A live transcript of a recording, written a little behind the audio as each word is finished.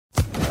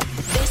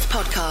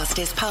podcast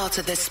is part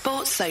of the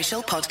Sports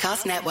Social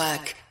Podcast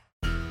Network.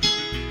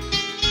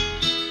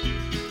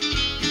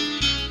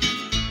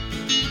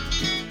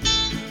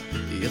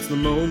 It's the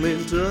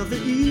moment of the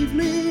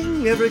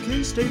evening every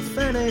K-State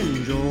fan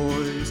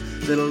enjoys.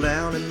 Settle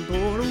down and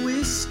pour a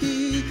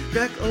whiskey,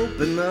 crack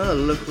open a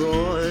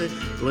LaCroix.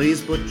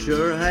 Please put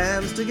your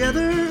hands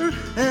together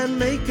and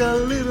make a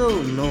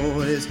little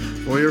noise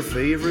for your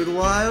favorite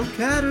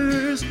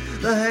Wildcatters,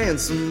 the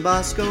handsome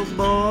Bosco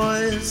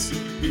Boys.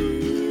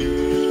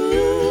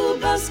 Ooh,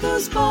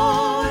 Bosco's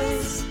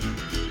Boys.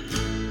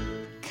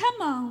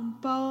 Come on,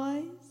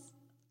 boys.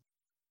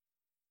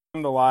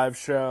 The live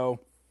show.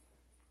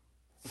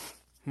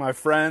 My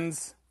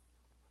friends,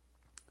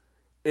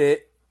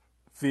 it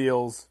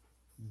feels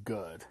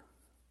good.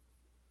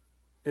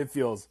 It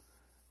feels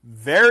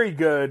very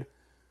good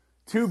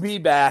to be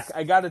back.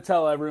 I got to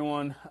tell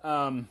everyone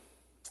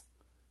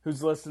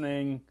who's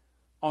listening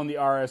on the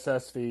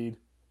RSS feed,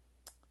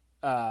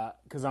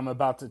 because I'm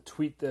about to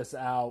tweet this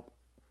out.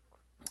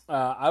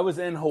 I was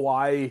in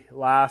Hawaii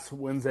last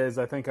Wednesday, as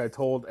I think I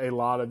told a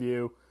lot of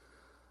you.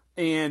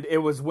 And it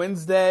was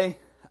Wednesday.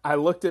 I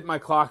looked at my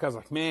clock. I was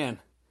like, man,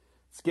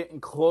 it's getting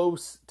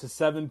close to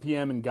 7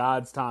 p.m. in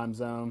God's time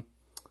zone.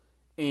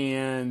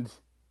 And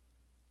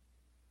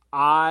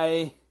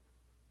I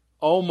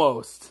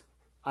almost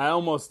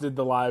did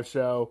the live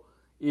show,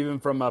 even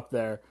from up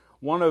there.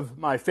 One of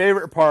my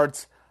favorite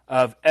parts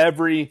of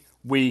every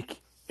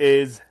week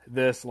is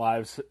this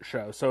live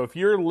show. So if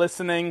you're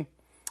listening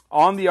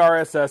on the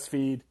RSS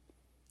feed,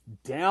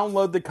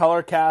 download the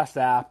Colorcast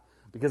app,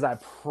 because I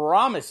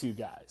promise you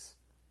guys,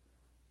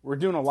 we're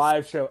doing a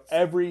live show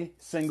every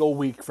single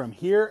week from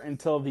here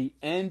until the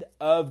end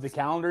of the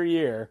calendar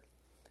year.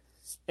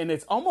 And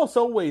it's almost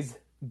always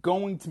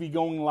going to be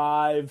going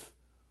live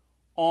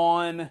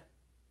on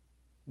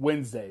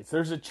Wednesdays.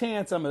 There's a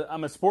chance I'm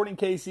a Sporting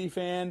KC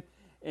fan,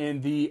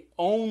 and the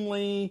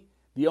only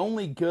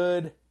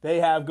good they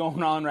have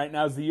going on right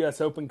now is the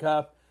U.S. Open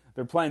Cup.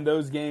 They're playing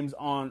those games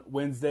on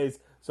Wednesdays,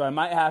 so I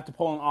might have to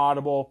pull an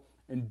audible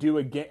and do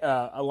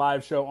a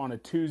live show on a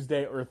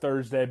Tuesday or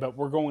Thursday, but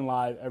we're going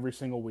live every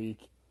single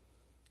week.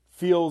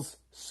 Feels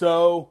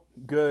so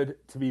good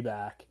to be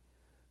back.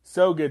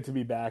 So good to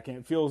be back, and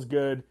it feels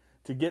good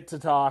to get to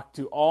talk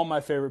to all my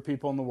favorite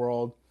people in the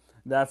world.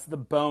 That's the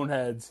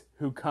boneheads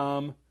who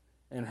come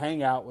and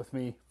hang out with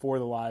me for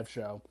the live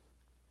show.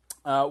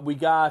 We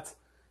got,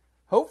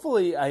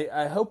 hopefully,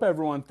 I hope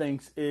everyone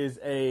thinks is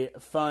a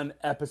fun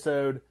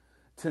episode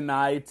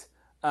tonight.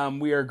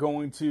 We are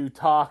going to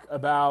talk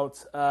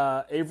about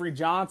Avery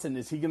Johnson.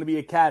 Is he going to be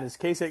a Cat? Is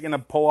K-State going to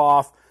pull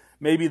off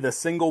maybe the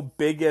single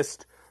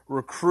biggest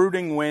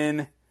recruiting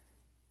win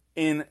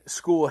in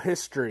school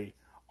history?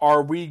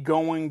 Are we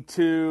going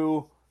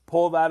to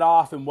pull that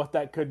off, and what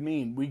that could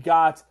mean? We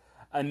got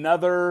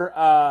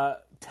another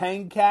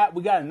Tang Cat.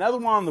 We got another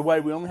one on the way.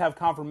 We only have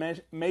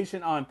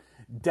confirmation on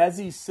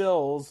Desi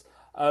Sills,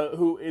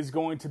 who is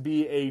going to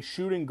be a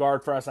shooting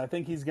guard for us. I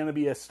think he's going to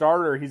be a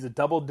starter. He's a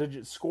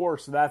double-digit scorer,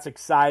 so that's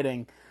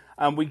exciting.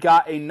 We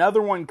got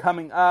another one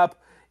coming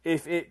up.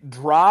 If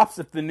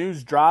the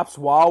news drops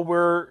while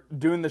we're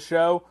doing the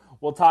show,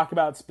 we'll talk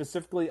about it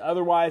specifically.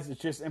 Otherwise,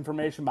 it's just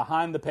information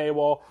behind the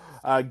paywall.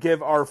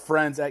 Give our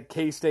friends at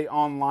K-State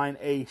Online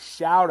a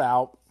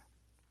shout-out.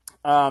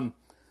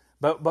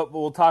 But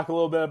we'll talk a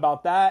little bit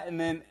about that, and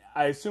then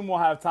I assume we'll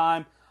have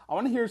time. I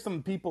want to hear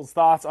some people's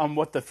thoughts on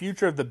what the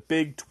future of the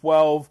Big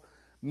 12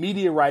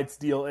 media rights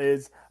deal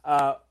is.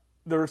 There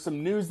was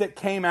some news that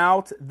came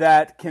out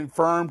that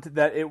confirmed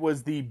that it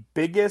was the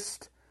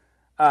biggest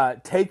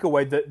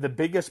takeaway, the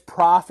biggest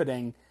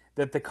profiting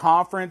that the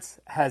conference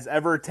has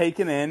ever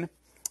taken in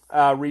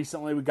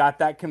recently. We got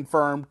that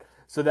confirmed.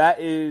 So that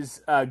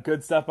is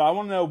good stuff. But I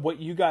want to know what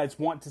you guys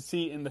want to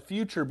see in the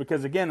future,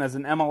 because, again, as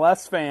an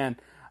MLS fan,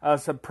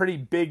 some pretty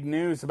big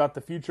news about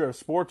the future of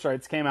sports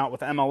rights came out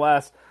with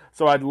MLS,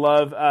 so I'd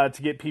love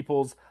to get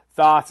people's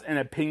thoughts and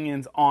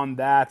opinions on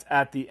that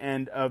at the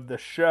end of the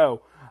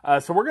show.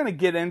 So we're going to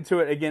get into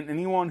it. Again,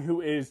 anyone who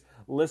is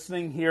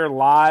listening here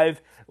live,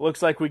 it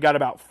looks like we got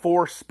about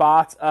 4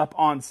 spots up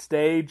on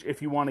stage.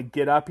 If you want to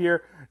get up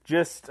here,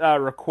 just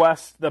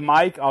request the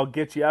mic. I'll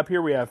get you up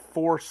here. We have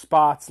 4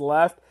 spots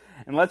left,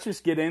 and let's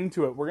just get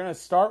into it. We're going to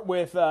start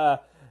with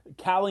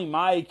Cali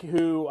Mike,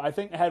 who I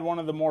think had one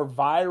of the more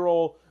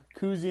viral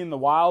Koozie in the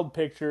Wild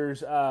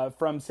pictures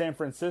from San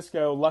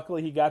Francisco.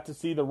 Luckily, he got to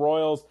see the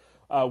Royals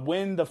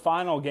win the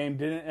final game.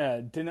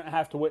 Didn't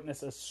have to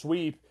witness a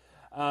sweep.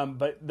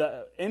 But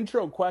the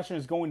intro question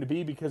is going to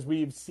be, because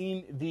we've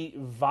seen the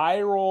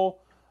viral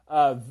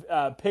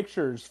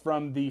pictures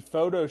from the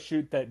photo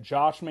shoot that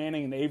Josh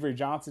Manning and Avery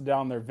Johnson did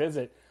on their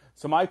visit.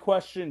 So my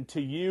question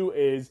to you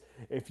is,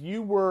 if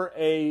you were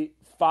a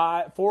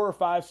 4 or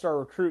 5 star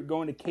recruit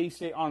going to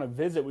K-State on a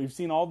visit, we've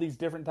seen all these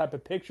different type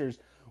of pictures.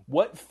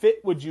 What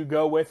fit would you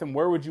go with, and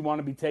where would you want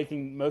to be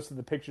taking most of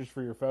the pictures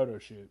for your photo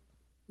shoot?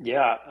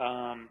 Yeah,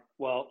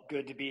 well,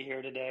 good to be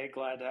here today.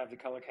 Glad to have the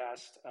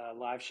Colorcast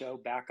live show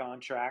back on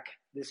track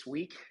this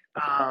week.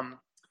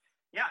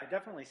 Yeah, I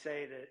definitely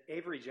say that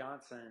Avery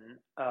Johnson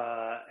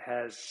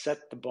has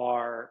set the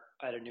bar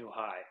at a new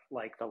high.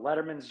 Like the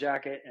Letterman's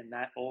jacket and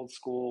that old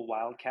school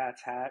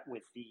Wildcats hat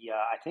with the,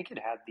 I think it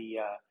had the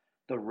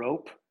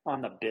rope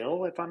on the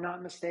bill, if I'm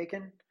not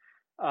mistaken.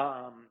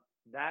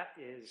 That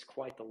is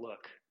quite the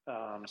look.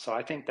 So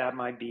I think that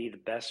might be the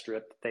best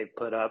strip that they've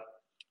put up.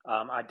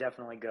 I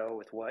definitely go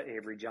with what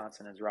Avery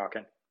Johnson is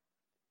rocking.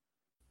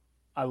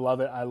 I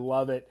love it. I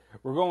love it.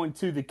 We're going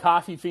to the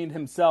coffee fiend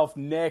himself,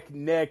 Nick.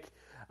 Nick,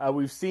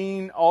 we've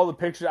seen all the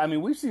pictures. I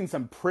mean, we've seen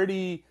some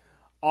pretty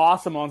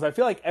awesome ones. I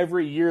feel like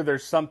every year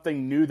there's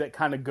something new that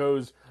kind of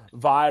goes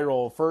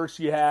viral. First,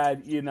 you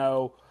had,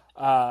 Phil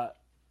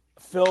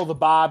the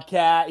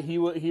Bobcat. He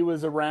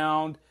was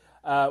around.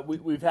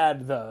 We've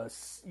had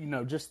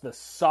just the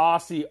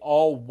saucy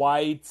all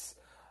whites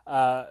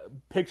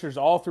pictures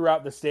all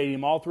throughout the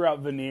stadium, all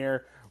throughout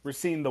Veneer. We're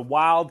seeing the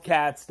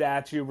Wildcat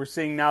statue. We're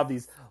seeing now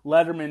these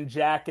Letterman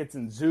jackets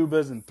and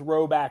Zubas and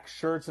throwback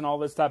shirts and all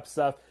this type of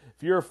stuff.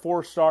 If you're a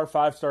 4-star,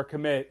 5-star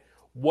commit,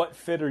 what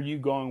fit are you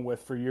going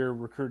with for your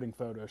recruiting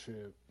photo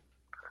shoot?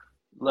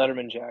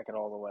 Letterman jacket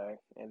all the way,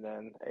 and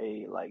then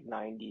a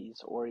 90s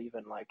or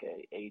even like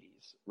a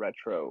 80s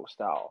retro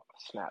style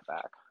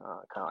snapback,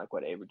 kind of like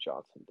what Avery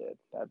Johnson did.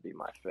 That'd be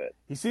my fit.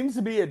 He seems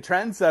to be a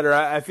trendsetter.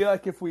 I feel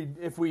like if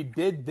we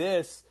did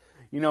this,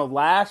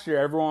 last year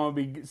everyone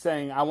would be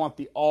saying, I want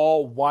the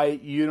all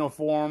white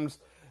uniforms.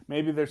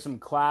 Maybe there's some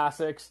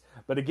classics,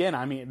 but again,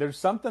 I mean, there's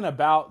something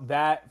about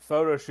that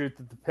photo shoot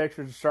that the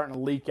pictures are starting to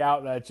leak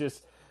out that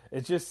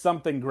it's just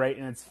something great,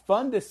 and it's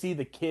fun to see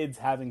the kids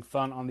having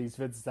fun on these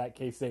visits at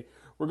K-State.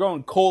 We're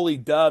going Coley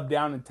Dub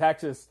down in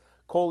Texas.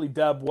 Coley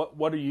Dub,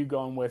 what are you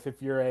going with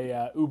if you're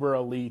a uber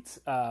elite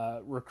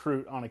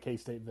recruit on a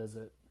K-State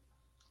visit?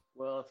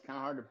 Well, it's kind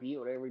of hard to beat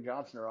what Avery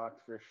Johnson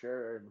rocked for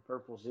sure. The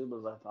purple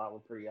Zubas I thought were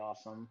pretty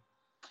awesome.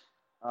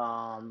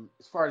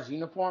 As far as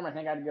uniform, I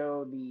think I'd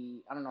go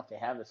I don't know if they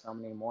have this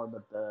helmet anymore,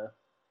 but the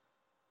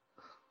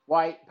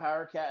white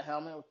Power Cat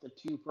helmet with the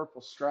 2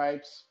 purple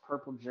stripes,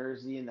 purple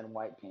jersey, and then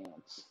white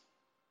pants.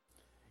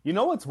 You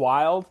know what's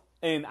wild?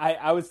 And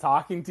I was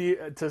talking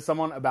to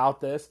someone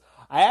about this.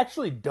 I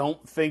actually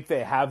don't think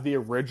they have the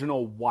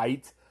original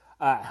white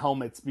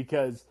helmets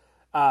because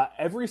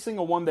every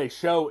single one they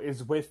show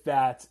is with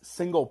that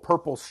single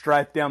purple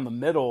stripe down the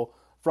middle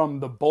from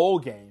the bowl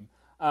game.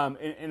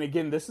 And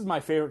again, this is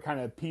my favorite kind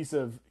of piece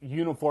of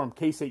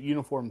K-State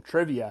uniform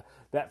trivia.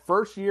 That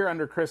first year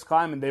under Chris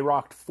Kleiman, they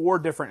rocked 4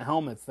 different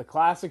helmets. The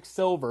classic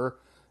silver,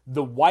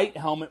 the white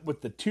helmet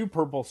with the 2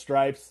 purple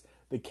stripes,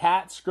 the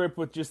cat script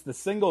with just the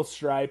single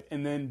stripe,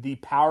 and then the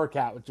Power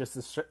Cat with just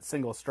the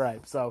single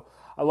stripe. So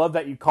I love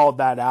that you called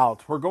that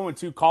out. We're going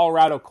to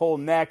Colorado Cole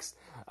next.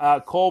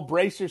 Cole,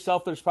 brace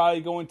yourself. There's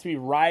probably going to be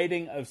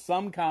rioting of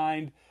some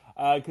kind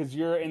because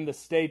you're in the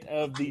state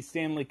of the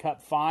Stanley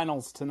Cup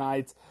Finals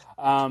tonight.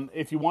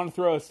 If you want to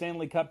throw a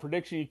Stanley Cup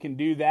prediction, you can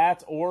do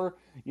that, or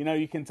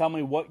you can tell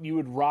me what you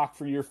would rock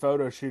for your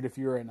photo shoot if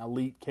you're an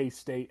elite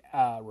K-State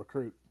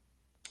recruit.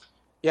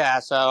 Yeah,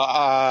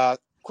 so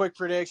quick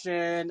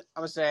prediction.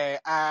 I'm gonna say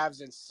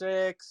Avs in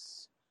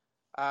 6.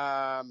 If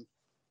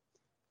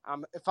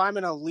I'm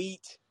an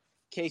elite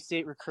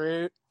K-State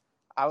recruit,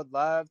 I would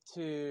love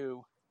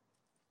to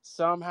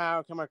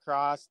somehow come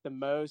across the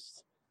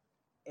most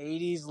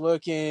 80s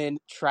looking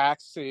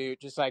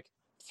tracksuit, just like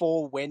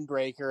full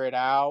windbreaker it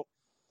out.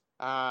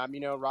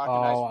 Rocking a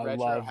nice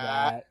retro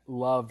hat.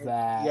 Love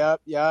that.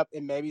 Yep.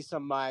 And maybe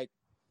some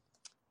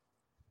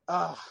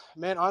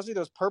honestly,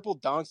 those purple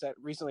dunks that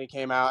recently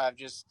came out have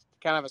just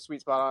kind of a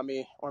sweet spot on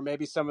me. Or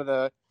maybe some of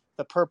the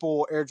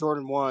purple Air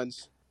Jordan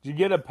 1s. Did you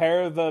get a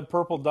pair of the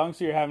purple dunks,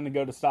 or you're having to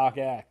go to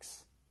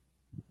StockX?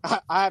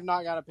 I have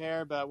not got a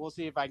pair, but we'll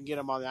see if I can get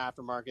them on the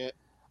aftermarket.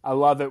 I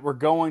love it. We're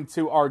going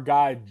to our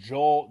guy,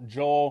 Joel.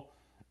 Joel,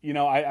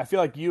 I feel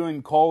like you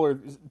and Cole are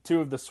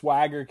 2 of the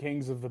swagger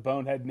kings of the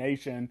Bonehead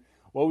Nation.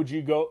 What would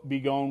you be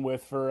going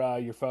with for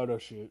your photo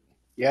shoot?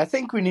 Yeah, I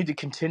think we need to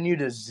continue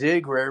to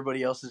zig where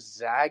everybody else is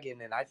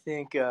zagging, and I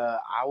think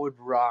I would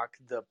rock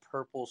the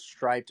purple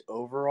striped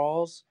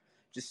overalls.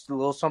 Just a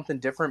little something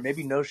different.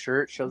 Maybe no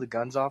shirt, show the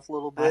guns off a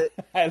little bit.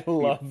 I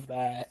love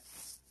that.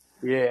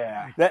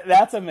 Yeah.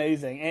 That's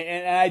amazing.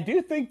 And I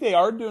do think they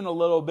are doing a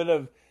little bit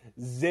of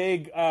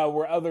zig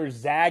where others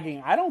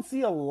zagging. I don't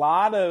see a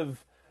lot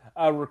of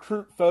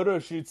recruit photo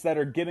shoots that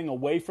are getting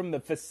away from the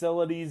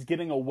facilities,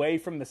 getting away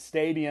from the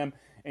stadium,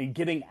 and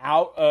getting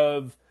out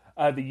of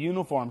the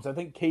uniforms. I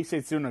think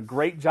K-State's doing a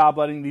great job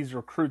letting these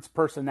recruits'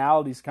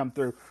 personalities come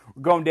through.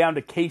 We're going down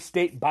to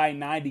K-State by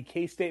 90.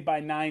 K-State by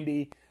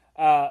 90.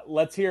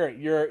 Let's hear it.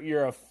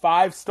 You're a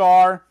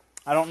 5-star.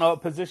 I don't know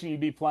what position you'd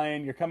be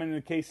playing. You're coming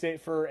into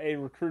K-State for a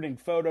recruiting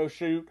photo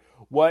shoot.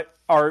 What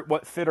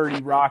fit are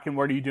you rocking?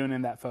 What are you doing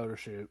in that photo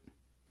shoot?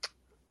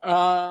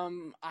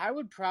 I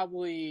would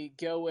probably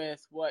go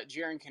with what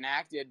Jaron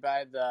Kanak did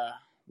by the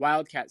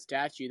Wildcat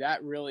statue.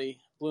 That really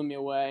blew me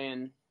away,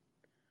 and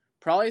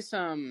probably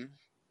some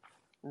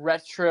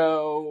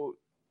retro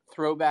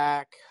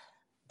throwback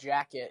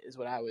jacket is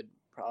what I would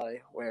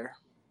probably wear.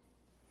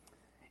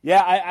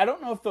 Yeah, I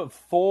don't know if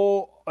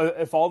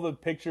if all the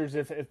pictures,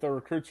 if the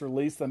recruits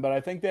released them, but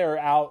I think they were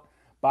out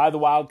by the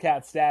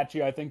Wildcat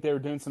statue. I think they were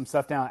doing some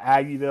stuff down at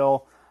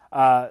Aggieville.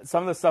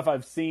 Some of the stuff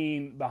I've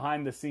seen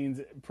behind the scenes,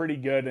 pretty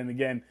good. And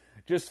again,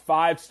 just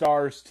 5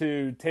 stars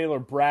to Taylor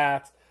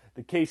Bratt,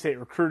 the K-State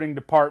recruiting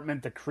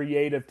department, the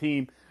creative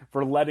team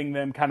for letting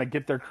them kind of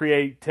get their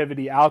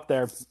creativity out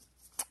there.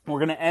 We're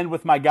going to end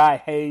with my guy,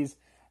 Hayes.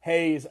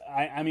 Hayes,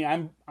 I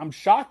mean, I'm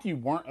shocked you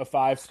weren't a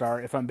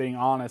 5-star, if I'm being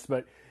honest.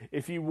 But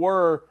if you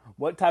were,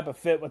 what type of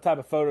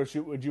photo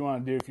shoot would you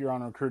want to do if you're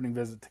on a recruiting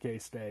visit to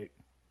K-State?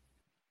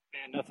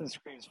 Man, nothing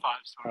screams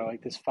 5-star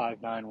like this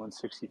 5'9",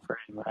 160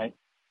 frame, right?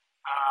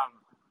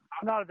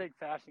 I'm not a big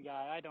fashion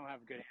guy. I don't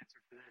have a good answer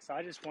for this.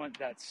 I just want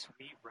that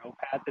sweet rope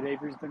hat that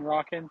Avery's been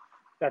rocking.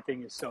 That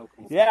thing is so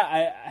cool.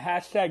 Yeah,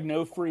 hashtag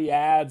no free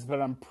ads,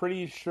 but I'm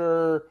pretty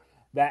sure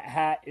that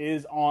hat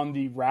is on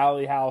the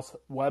Rally House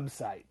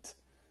website.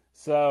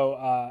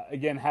 So,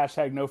 again,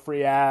 hashtag no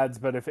free ads,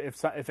 but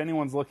if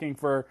anyone's looking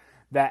for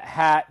that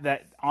hat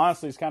that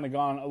honestly has kind of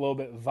gone a little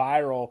bit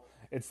viral,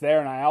 it's there.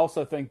 And I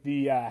also think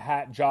the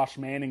hat Josh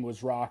Manning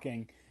was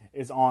rocking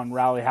is on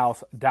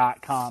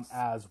rallyhouse.com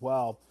as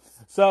well.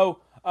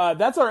 So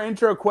that's our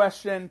intro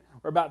question.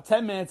 We're about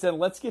 10 minutes in.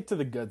 Let's get to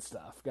the good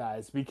stuff,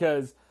 guys,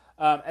 because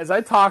as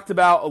I talked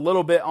about a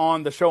little bit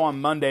on the show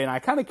on Monday, and I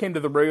kind of came to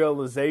the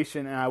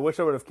realization, and I wish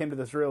I would have came to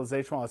this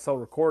realization while I was still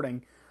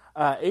recording,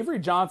 Avery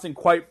Johnson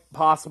quite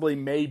possibly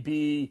may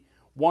be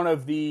one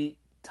of the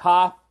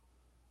top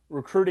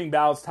recruiting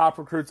battles, top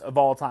recruits of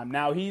all time.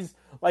 Now, he's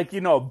like,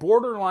 a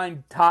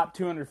borderline top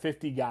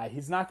 250 guy.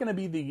 He's not going to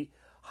be the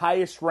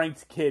highest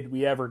ranked kid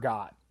we ever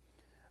got.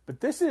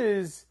 But this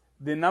is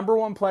the number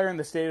 1 player in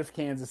the state of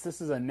Kansas. This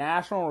is a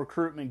national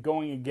recruitment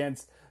going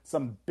against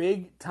some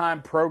big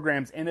time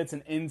programs, and it's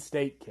an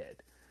in-state kid.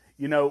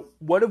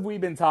 What have we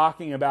been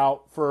talking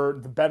about for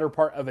the better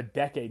part of a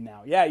decade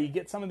now? Yeah, you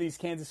get some of these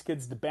Kansas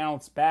kids to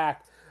bounce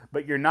back,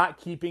 but you're not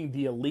keeping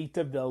the elite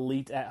of the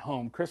elite at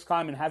home. Chris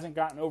Klieman hasn't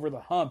gotten over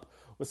the hump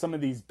with some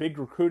of these big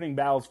recruiting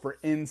battles for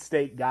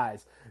in-state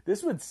guys.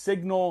 This would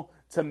signal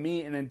to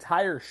me an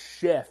entire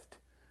shift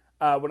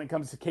when it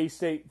comes to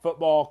K-State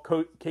football,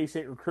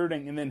 K-State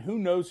recruiting, and then who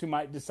knows who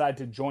might decide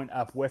to join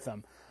up with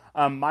them.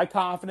 My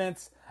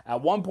confidence,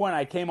 at one point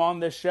I came on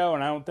this show,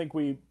 and I don't think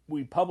we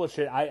published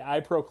it,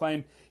 I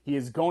proclaimed he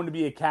is going to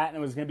be a cat and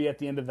it was going to be at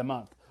the end of the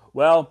month.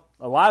 Well,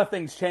 a lot of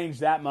things changed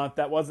that month.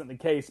 That wasn't the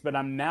case, but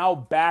I'm now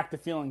back to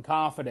feeling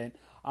confident.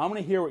 I'm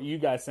going to hear what you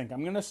guys think.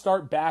 I'm going to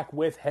start back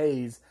with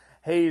Hayes.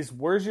 Hayes,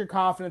 where's your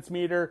confidence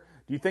meter?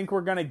 Do you think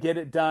we're going to get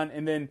it done?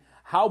 And then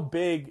how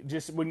big,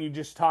 just when you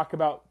just talk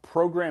about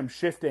program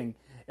shifting,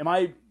 am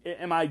I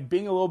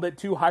being a little bit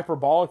too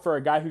hyperbolic for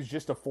a guy who's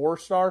just a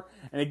 4-star?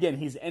 And again,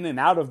 he's in and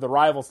out of the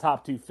Rivals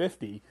top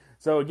 250.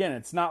 So again,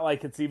 it's not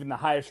like it's even the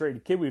highest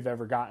rated kid we've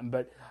ever gotten,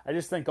 but I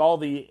just think all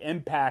the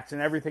impacts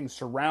and everything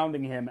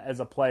surrounding him as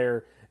a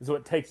player is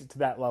what takes it to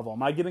that level.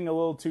 Am I getting a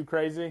little too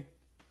crazy?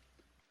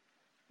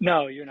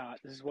 No, you're not.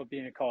 This is what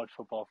being a college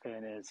football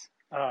fan is.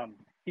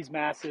 He's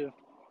massive.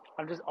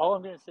 All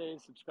I'm going to say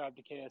is subscribe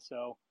to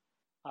KSO.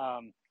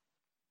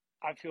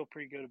 I feel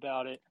pretty good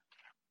about it.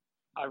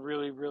 I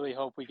really, really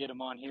hope we get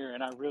him on here,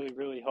 and I really,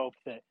 really hope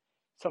that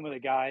some of the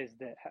guys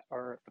that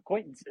are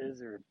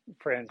acquaintances or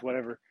friends,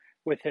 whatever,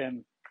 with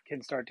him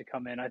can start to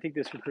come in. I think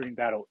this recruiting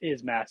battle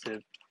is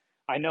massive.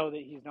 I know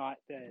that he's not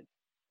the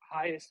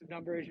highest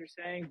number, as you're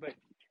saying, but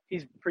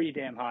he's pretty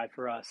damn high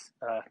for us.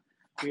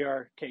 We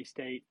are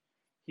K-State.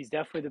 He's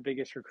definitely the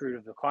biggest recruit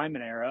of the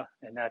Klieman era,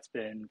 and that's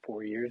been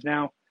 4 years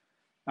now.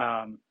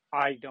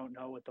 I don't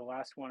know what the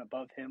last one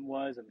above him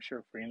was. I'm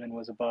sure Freeman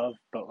was above,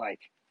 but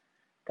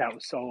that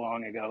was so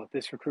long ago.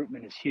 This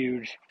recruitment is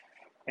huge.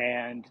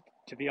 And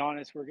to be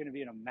honest, we're going to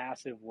be in a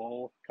massive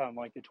lull come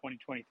the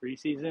 2023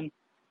 season.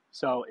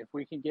 So if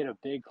we can get a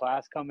big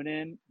class coming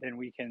in, then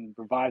we can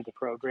revive the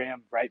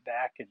program right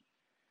back and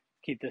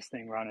keep this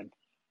thing running.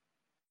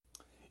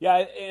 Yeah,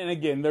 and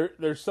again,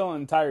 there's still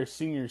an entire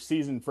senior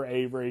season for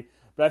Avery.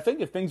 But I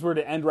think if things were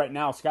to end right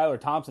now, Skylar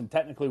Thompson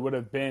technically would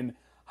have been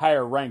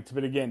higher ranked.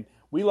 But again,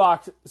 we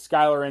locked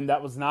Skylar in.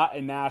 That was not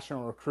a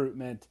national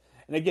recruitment.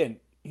 And again,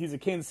 he's a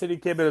Kansas City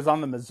kid, but is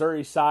on the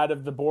Missouri side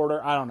of the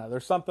border. I don't know.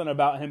 There's something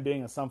about him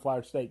being a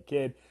Sunflower State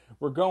kid.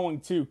 We're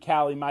going to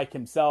Cali Mike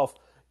himself.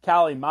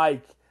 Cali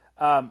Mike,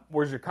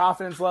 where's your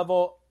confidence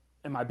level?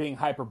 Am I being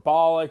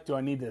hyperbolic? Do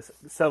I need to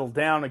settle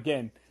down?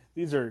 Again,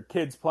 these are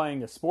kids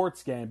playing a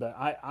sports game, but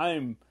I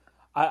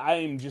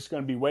am just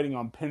going to be waiting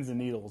on pins and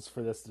needles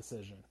for this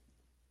decision.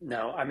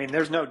 No, I mean,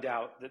 there's no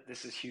doubt that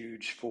this is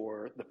huge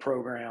for the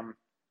program.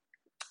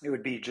 It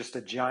would be just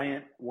a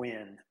giant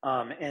win.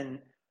 I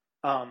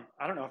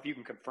don't know if you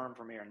can confirm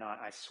for me or not.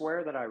 I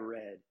swear that I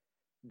read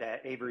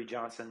that Avery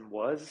Johnson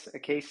was a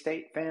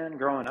K-State fan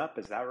growing up.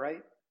 Is that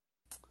right?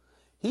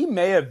 He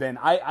may have been.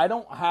 I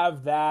don't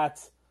have that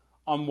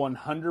on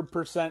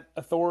 100%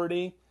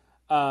 authority.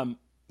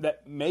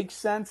 That makes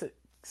sense. It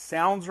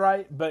sounds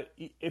right. But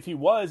if he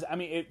was, I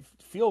mean, it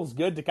feels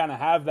good to kind of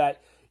have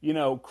that,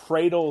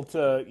 cradle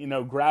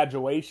to,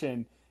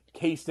 graduation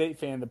K-State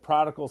fan, the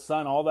prodigal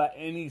son, all that,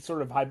 any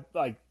sort of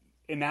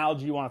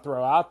analogy you want to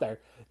throw out there,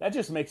 that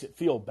just makes it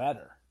feel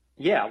better.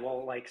 Yeah,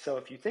 well, so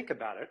if you think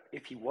about it,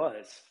 if he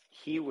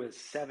was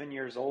 7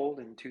 years old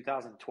in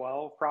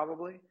 2012,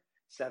 probably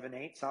 7,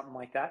 8, something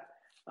like that.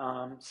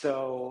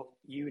 So,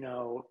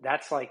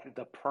 that's like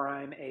the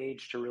prime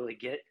age to really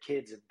get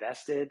kids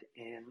invested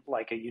in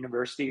like a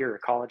university or a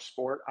college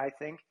sport, I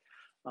think.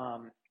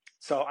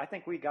 So I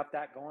think we got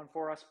that going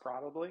for us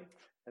probably,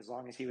 as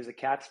long as he was a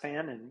Cats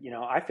fan. And,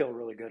 I feel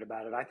really good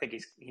about it. I think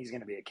he's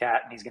going to be a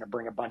Cat, and he's going to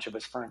bring a bunch of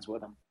his friends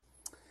with him.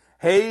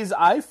 Hayes,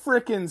 I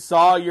frickin'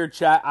 saw your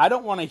chat. I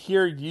don't want to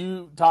hear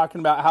you talking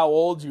about how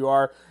old you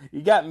are.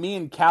 You got me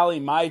and Callie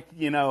Mike,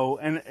 in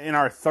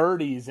our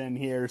 30s in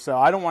here, so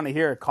I don't want to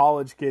hear a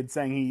college kid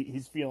saying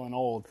he's feeling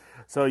old.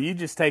 So you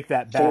just take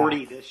that back.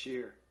 40 this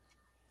year.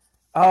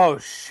 Oh,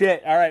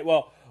 shit. All right,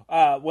 well,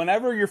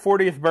 whenever your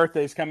 40th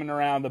birthday is coming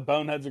around, the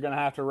Boneheads are going to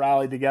have to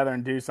rally together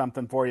and do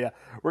something for you.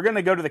 We're going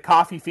to go to the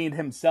coffee fiend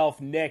himself,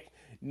 Nick.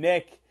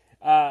 Nick,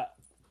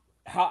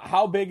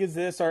 how big is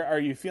this? Are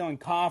you feeling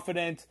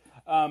confident?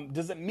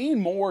 Does it mean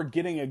more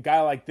getting a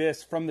guy like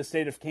this from the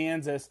state of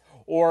Kansas,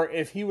 or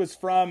if he was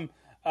from,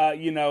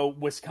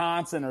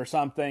 Wisconsin or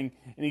something,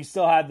 and he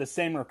still had the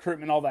same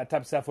recruitment, all that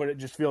type of stuff, would it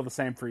just feel the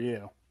same for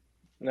you?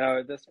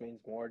 No, this means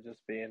more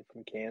just being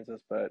from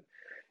Kansas, but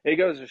it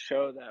goes to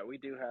show that we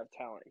do have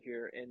talent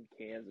here in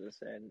Kansas,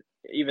 and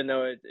even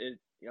though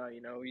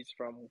he's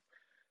from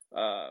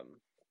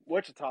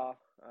Wichita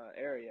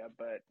area,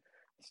 but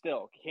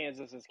still,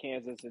 Kansas is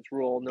Kansas. It's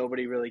rural.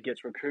 Nobody really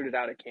gets recruited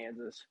out of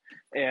Kansas,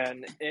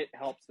 and it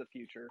helps the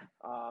future.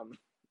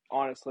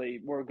 Honestly,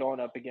 we're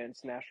going up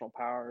against national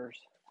powers,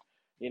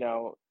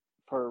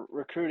 for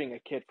recruiting a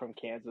kid from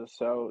Kansas.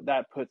 So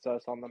that puts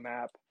us on the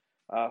map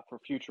for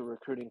future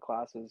recruiting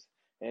classes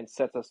and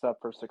sets us up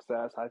for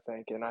success, I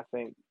think. And I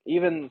think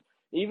even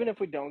if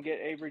we don't get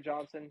Avery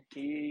Johnson,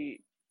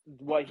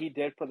 what he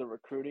did for the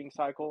recruiting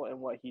cycle and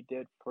what he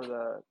did for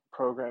the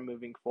program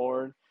moving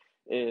forward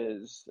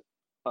is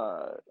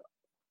I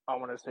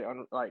want to say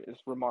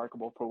it's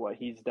remarkable for what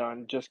he's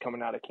done just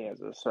coming out of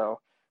Kansas. So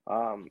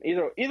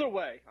either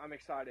way, I'm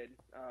excited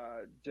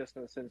just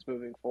in a sense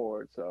moving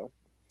forward. So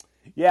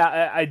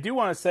yeah, I do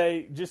want to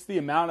say just the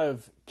amount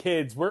of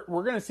kids we're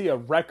going to see a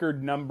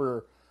record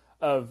number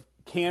of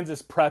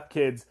Kansas prep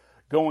kids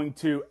going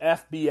to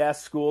FBS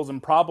schools,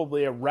 and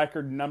probably a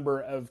record number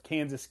of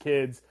Kansas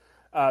kids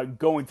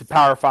going to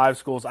Power 5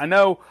 schools. I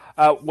know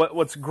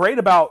what's great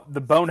about the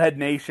Bonehead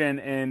Nation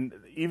and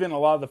even a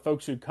lot of the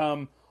folks who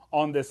come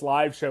on this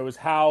live show is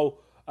how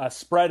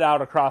spread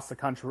out across the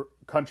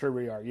country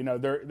we are.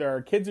 There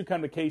are kids who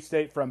come to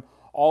K-State from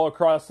all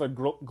across the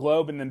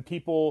globe, and then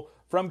people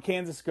from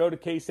Kansas go to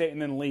K-State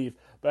and then leave.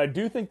 But I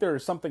do think there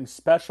is something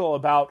special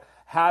about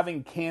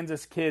having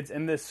Kansas kids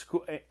in this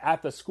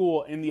at the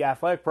school in the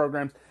athletic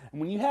programs.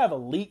 And when you have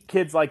elite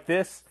kids like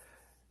this,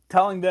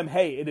 telling them,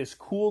 hey, it is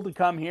cool to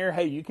come here.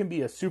 Hey, you can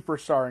be a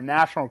superstar, a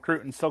national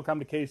recruit, and still come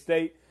to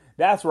K-State.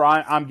 That's where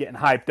I'm getting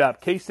hyped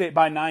up. K-State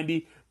by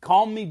 90.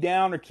 Calm me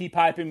down or keep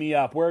hyping me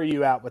up. Where are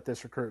you at with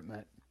this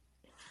recruitment?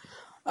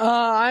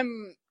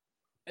 I'm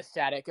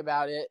ecstatic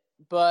about it,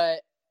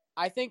 but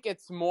I think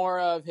it's more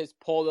of his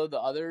pull to the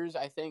others.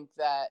 I think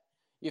that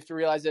you have to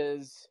realize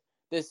is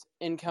this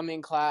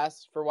incoming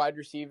class for wide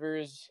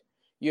receivers,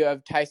 you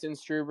have Tyson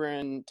Struber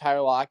and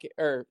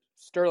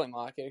Sterling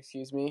Lockett,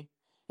 excuse me.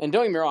 And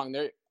don't get me wrong,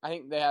 I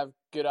think they have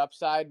good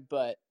upside,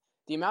 but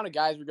the amount of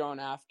guys we're going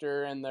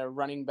after and the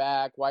running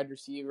back, wide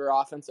receiver,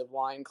 offensive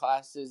line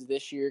classes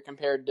this year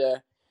compared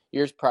to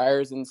years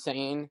prior is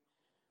insane.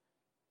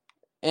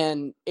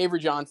 And Avery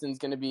Johnson's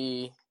going to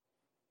be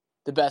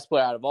the best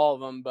player out of all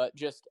of them, but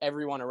just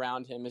everyone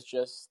around him is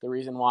just the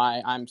reason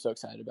why I'm so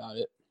excited about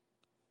it.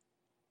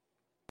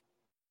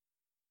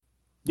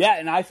 Yeah,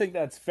 and I think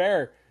that's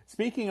fair.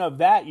 Speaking of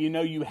that,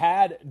 you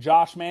had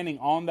Josh Manning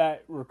on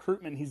that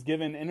recruitment. He's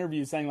given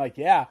interviews saying,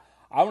 I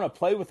want to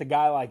play with a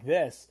guy like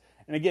this.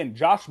 And again,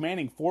 Josh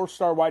Manning,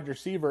 4-star wide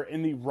receiver.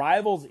 In the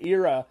Rivals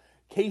era,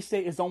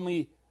 K-State has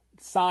only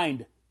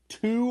signed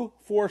 2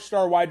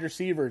 4-star wide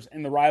receivers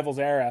in the Rivals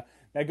era.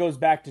 That goes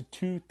back to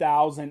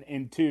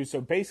 2002.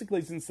 So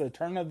basically, since the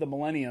turn of the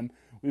millennium,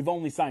 we've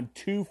only signed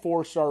 2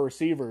 4-star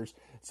receivers.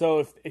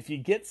 So if you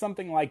get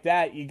something like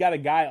that, you got a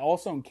guy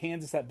also in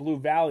Kansas at Blue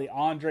Valley,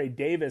 Andre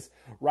Davis,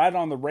 right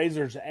on the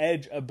razor's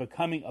edge of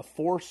becoming a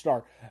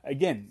 4-star.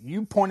 Again,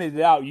 you pointed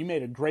it out. You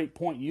made a great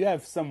point. You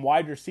have some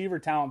wide receiver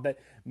talent that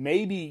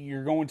maybe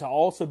you're going to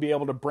also be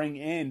able to bring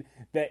in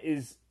that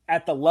is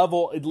at the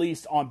level, at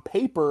least on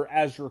paper,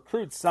 as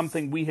recruits,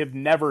 something we have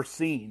never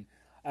seen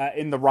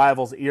in the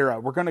Rivals era.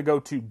 We're going to go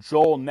to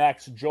Joel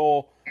next.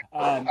 Joel,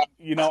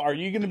 are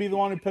you going to be the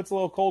one who puts a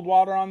little cold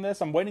water on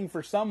this? I'm waiting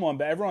for someone,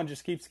 but everyone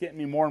just keeps getting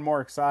me more and more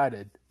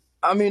excited.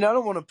 I mean, I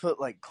don't want to put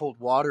cold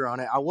water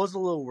on it. I was a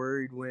little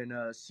worried when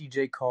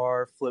CJ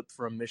Carr flipped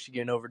from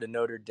Michigan over to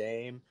Notre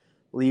Dame,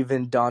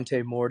 leaving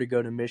Dante Moore to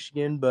go to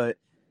Michigan, but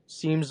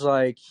seems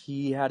like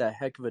he had a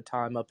heck of a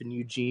time up in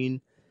Eugene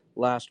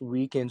last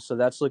weekend, so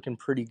that's looking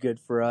pretty good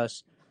for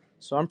us.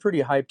 So I'm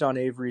pretty hyped on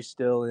Avery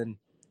still. And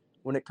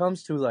when it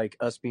comes to like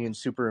us being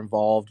super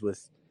involved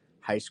with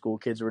high school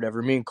kids or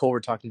whatever, me and Cole were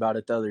talking about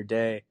it the other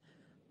day.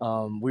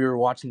 We were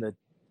watching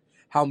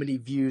how many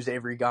views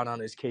Avery got on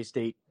his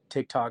K-State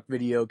TikTok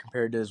video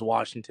compared to his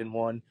Washington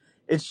one.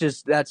 It's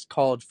just, that's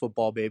college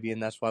football, baby,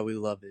 and that's why we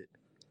love it.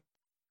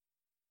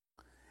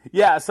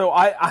 Yeah, so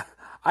I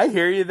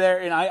hear you there,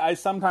 and I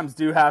sometimes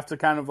do have to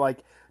kind of like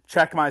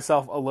check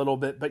myself a little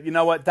bit. But you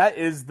know what? That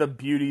is the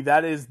beauty.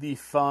 That is the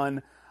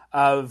fun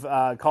of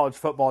college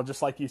football,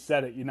 just like you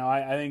said it.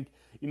 I think,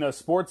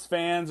 sports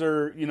fans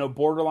are,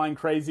 borderline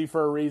crazy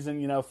for a reason.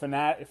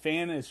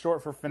 Fan is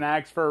short for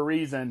fanatics for a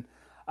reason.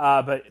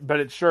 But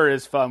it sure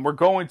is fun. We're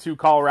going to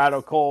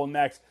Colorado Cole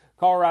next.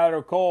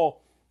 Colorado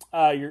Cole,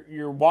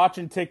 you're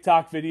watching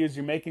TikTok videos.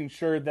 You're making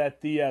sure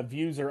that the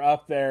views are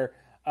up there.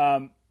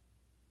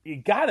 You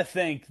got to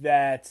think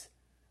that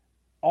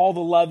all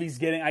the love he's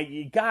getting,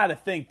 you got to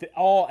think that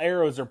all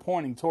arrows are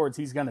pointing towards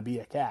he's going to be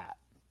a Cat.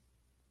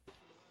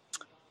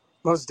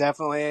 Most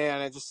definitely,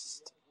 and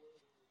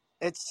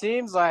it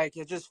seems like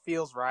it just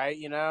feels right,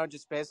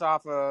 just based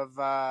off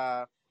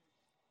of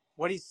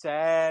what he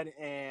said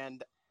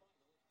and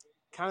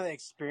kind of the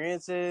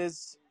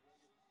experiences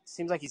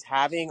seems like he's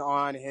having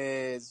on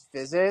his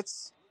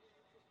visits.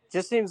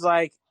 Just seems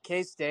like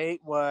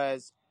K-State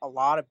was a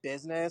lot of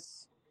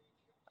business.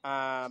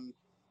 I'm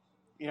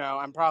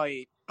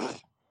probably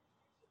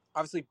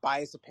obviously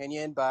biased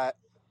opinion, but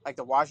like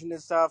the Washington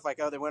stuff, like,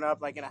 they went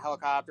up like in a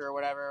helicopter or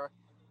whatever,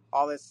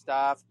 all this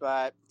stuff.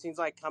 But it seems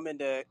like coming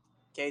to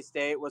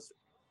K-State was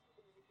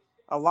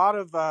a lot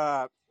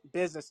of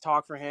business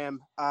talk for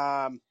him.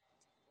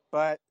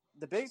 But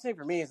the biggest thing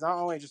for me is not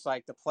only just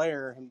like the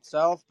player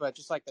himself, but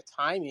just like the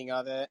timing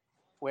of it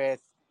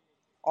with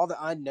all the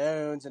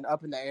unknowns and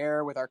up in the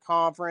air with our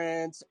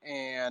conference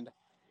and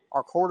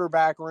our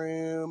quarterback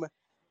room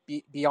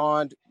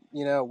beyond,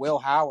 Will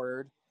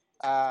Howard.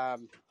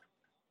 And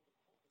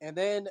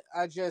then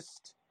I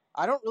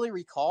don't really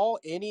recall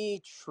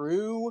any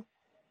true,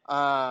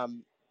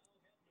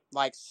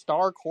 like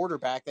star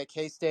quarterback that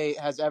K-State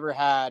has ever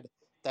had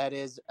that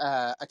is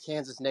a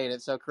Kansas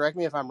native. So correct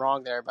me if I'm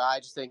wrong there, but I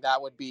just think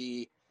that would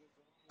be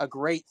a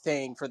great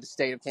thing for the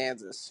state of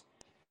Kansas.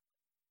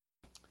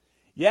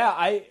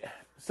 Yeah,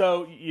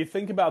 so you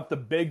think about the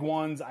big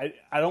ones. I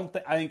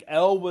think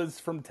L was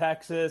from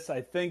Texas.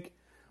 I think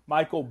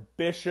Michael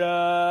Bishop,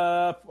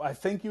 I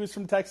think he was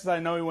from Texas. I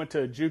know he went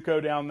to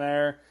JUCO down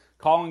there.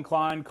 Colin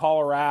Klein,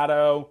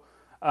 Colorado.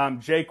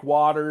 Jake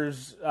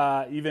Waters,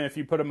 even if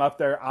you put him up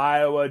there,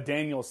 Iowa.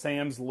 Daniel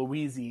Sams,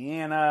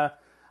 Louisiana.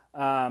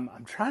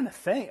 I'm trying to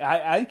think.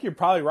 I think you're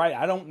probably right.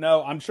 I don't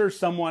know. I'm sure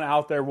someone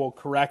out there will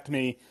correct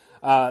me.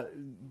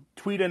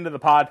 Tweet into the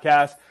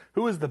podcast.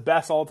 Who is the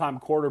best all-time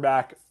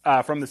quarterback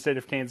from the state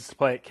of Kansas to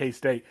play at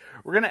K-State?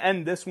 We're going to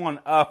end this one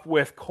up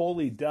with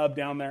Coley Dub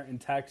down there in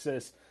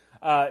Texas.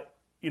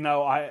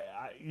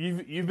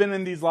 You've been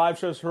in these live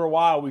shows for a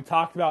while. We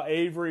talked about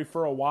Avery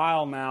for a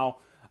while now.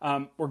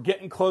 We're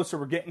getting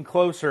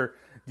closer.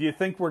 Do you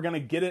think we're going to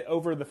get it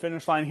over the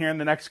finish line here in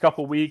the next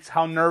couple weeks?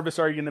 How nervous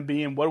are you going to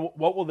be, and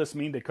what will this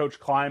mean to Coach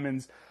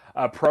Kleiman's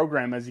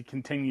program as he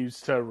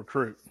continues to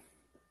recruit?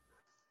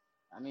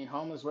 I mean,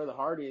 home is where the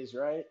heart is,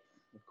 right?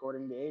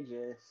 According to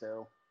AJ.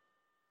 So,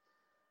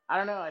 I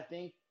don't know. I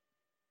think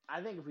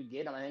if we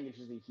get him, I think it's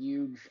just a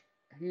huge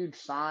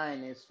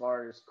sign as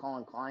far as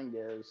Colin Klein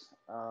goes.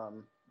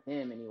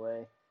 Him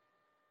anyway,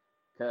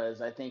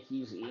 because I think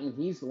he's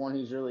the one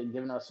who's really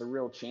given us a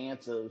real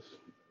chance of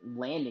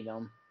landing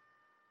him.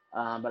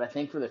 But I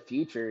think for the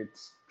future,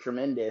 it's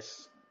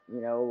tremendous.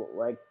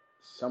 Like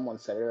someone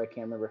said earlier, I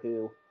can't remember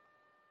who.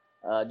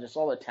 Just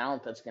all the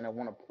talent that's going to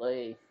want to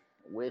play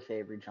with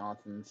Avery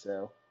Johnson.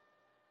 So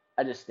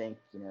I just think,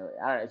 I don't know,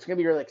 it's going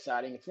to be really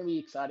exciting. It's going to be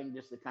exciting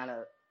just to kind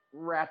of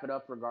wrap it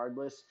up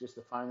regardless, just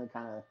to finally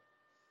kind of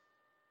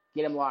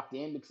get him locked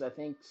in, because I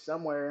think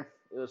somewhere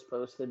it was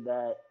posted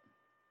that,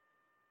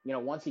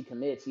 once he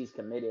commits, he's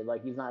committed.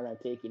 Like, he's not going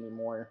to take any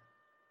more,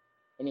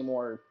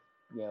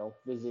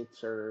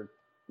 visits or,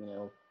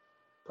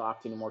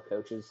 talk to any more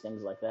coaches,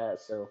 things like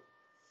that. So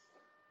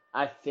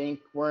I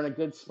think we're in a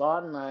good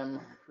spot, and I'm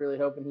really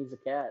hoping he's a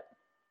Cat.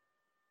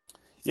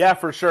 Yeah,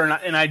 for sure.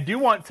 And I do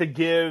want to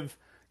give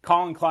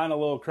Colin Klein a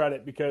little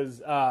credit,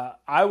 because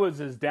I was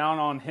as down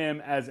on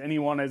him as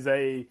anyone as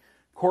a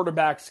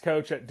quarterback's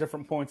coach at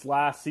different points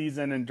last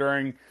season and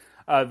during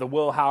the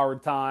Will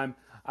Howard time.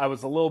 I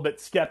was a little bit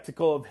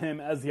skeptical of him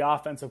as the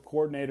offensive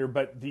coordinator,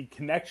 but the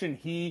connection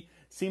he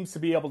seems to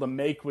be able to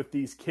make with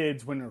these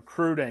kids when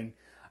recruiting,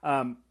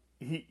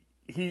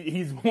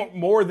 he's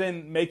more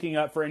than making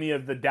up for any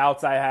of the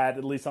doubts I had,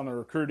 at least on the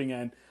recruiting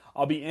end.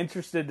 I'll be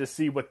interested to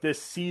see what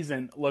this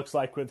season looks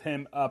like with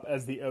him up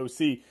as the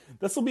OC.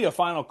 This will be a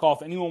final call.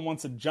 If anyone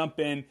wants to jump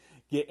in,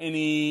 get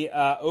any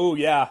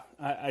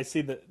I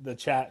see the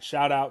chat.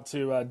 Shout out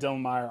to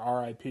Dylan Meyer,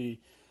 RIP.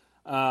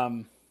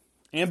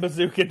 And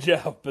Bazooka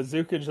Joe.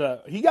 Bazooka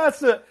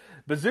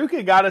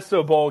got us to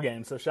a bowl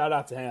game, so shout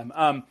out to him.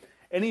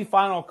 any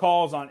final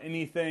calls on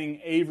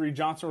anything Avery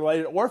Johnson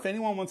related, or if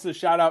anyone wants to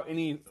shout out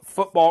any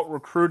football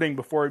recruiting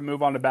before we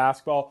move on to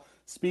basketball,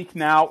 speak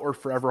now or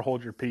forever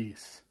hold your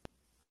peace.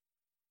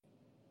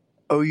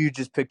 OU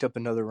just picked up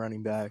another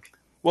running back.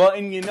 Well,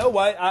 and you know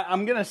what?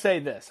 I'm going to say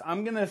this.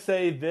 I'm going to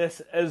say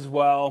this as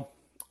well.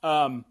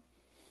 And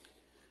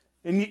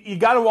you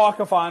got to walk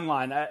a fine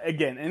line.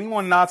 Again,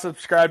 anyone not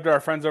subscribed to our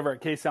friends over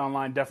at KC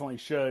Online definitely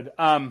should.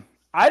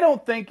 I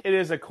don't think it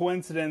is a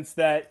coincidence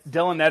that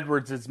Dylan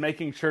Edwards is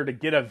making sure to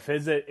get a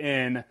visit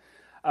in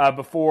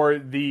before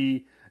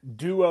the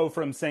duo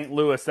from St.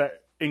 Louis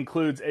that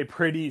includes a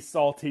pretty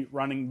salty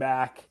running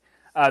back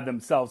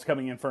themselves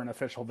coming in for an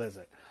official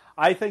visit.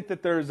 I think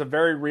that there's a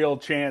very real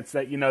chance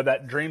that,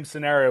 that dream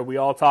scenario we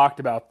all talked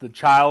about, the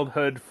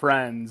childhood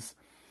friends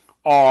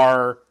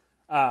are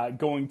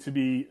going to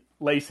be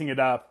lacing it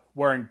up,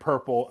 wearing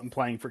purple, and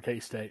playing for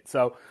K-State.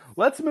 So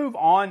let's move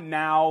on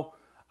now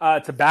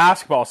to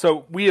basketball.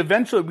 So we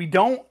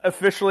don't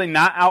officially,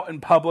 not out in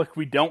public,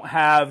 we don't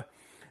have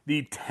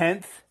the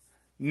 10th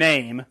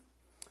name.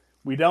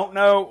 We don't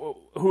know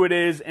who it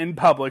is in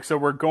public, so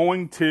we're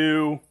going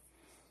to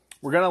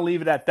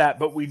leave it at that.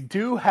 But we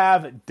do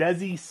have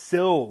Desi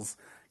Sills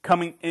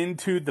coming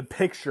into the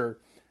picture.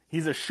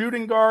 He's a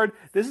shooting guard.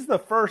 This is the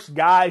first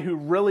guy who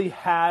really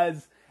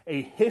has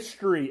a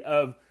history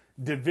of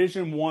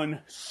Division I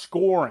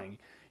scoring.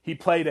 He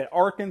played at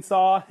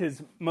Arkansas,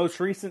 his most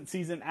recent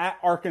season at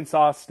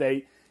Arkansas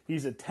State.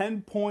 He's a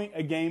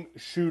 10-point-a-game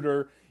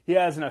shooter. He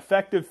has an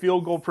effective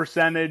field goal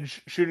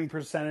percentage, shooting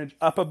percentage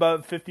up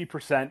above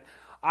 50%.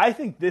 I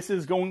think this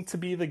is going to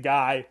be the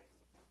guy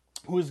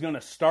who is going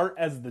to start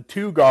as the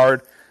 2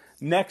 guard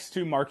next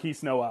to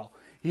Marquise Noel.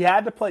 He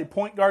had to play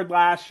point guard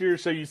last year,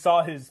 so you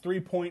saw his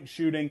 3-point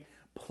shooting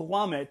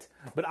plummet.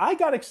 But I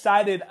got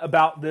excited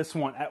about this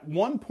one. At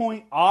one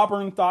point,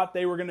 Auburn thought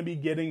they were going to be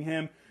getting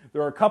him.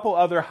 There are a couple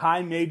other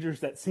high majors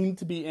that seem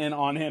to be in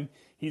on him.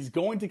 He's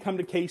going to come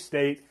to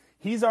K-State.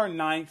 He's our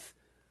 9th.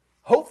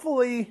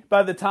 Hopefully,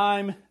 by the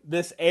time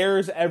this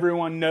airs,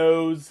 everyone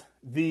knows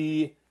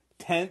the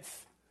 10th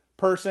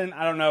person.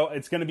 I don't know.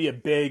 It's going to be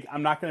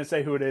I'm not going to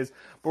say who it is,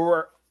 but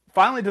we're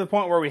finally to the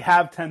point where we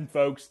have 10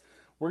 folks.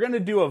 We're going to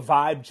do a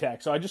vibe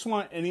check. So I just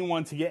want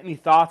anyone to get any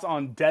thoughts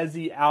on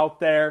Desi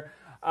out there.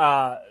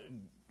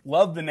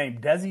 Love the name,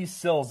 Desi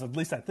Sills. At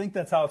least I think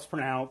that's how it's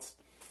pronounced.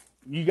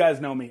 You guys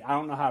know me. I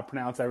don't know how to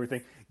pronounce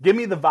everything. Give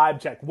me the vibe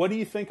check. What do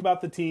you think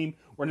about the team?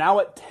 We're now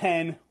at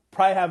 10.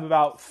 Probably have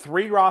about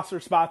 3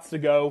 roster spots to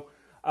go.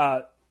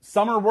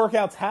 Summer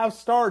workouts have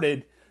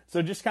started.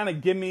 So just kind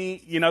of give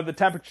me, the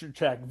temperature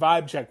check,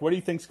 vibe check. What do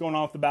you think's going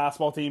on with the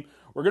basketball team?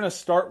 We're going to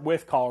start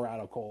with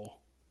Colorado, Cole.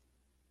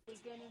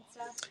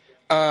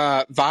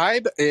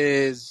 Vibe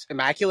is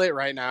immaculate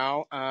right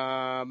now.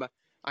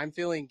 I'm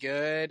feeling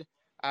good.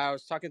 I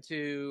was talking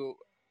to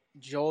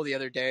Joel the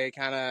other day,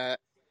 kind of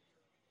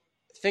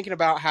thinking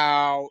about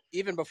how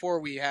even before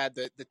we had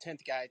the 10th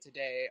guy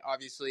today,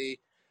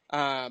 obviously,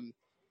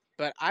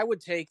 but I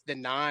would take the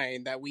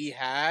 9 that we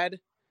had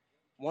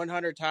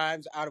 100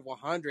 times out of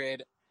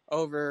 100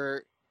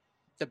 over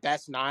the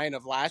best 9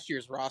 of last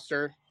year's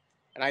roster.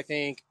 And I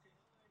think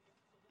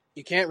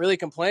you can't really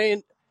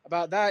complain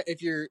about that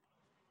if you're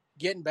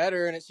getting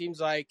better. And it seems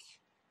like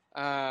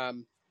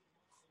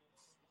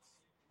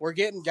we're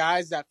getting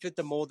guys that fit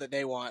the mold that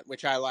they want,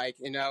 which I like.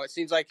 It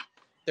seems like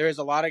there's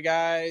a lot of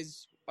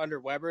guys under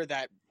Weber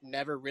that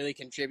never really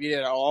contributed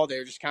at all.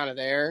 They're just kind of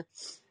there.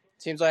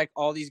 It seems like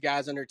all these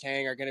guys under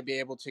Tang are going to be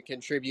able to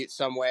contribute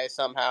some way,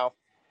 somehow.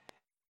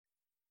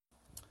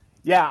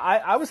 Yeah,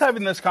 I was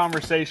having this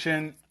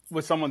conversation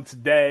with someone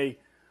today.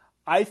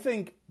 I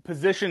think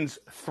positions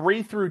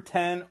 3 through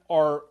 10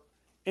 are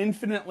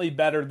infinitely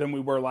better than we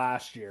were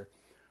last year.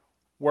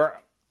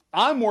 Where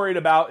I'm worried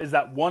about is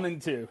that 1 and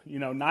 2.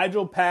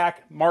 Nigel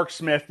Pack, Mark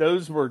Smith,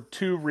 those were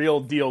 2 real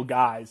deal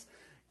guys.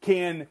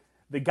 Can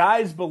the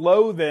guys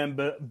below them,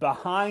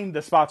 behind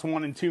the spots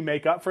 1 and 2,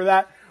 make up for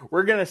that?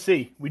 We're going to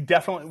see. We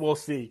definitely will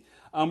see.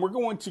 We're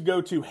going to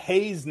go to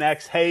Hayes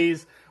next.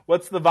 Hayes,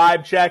 what's the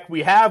vibe check?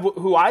 We have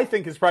who I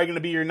think is probably going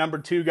to be your number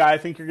 2 guy. I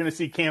think you're going to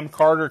see Cam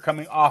Carter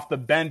coming off the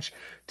bench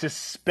to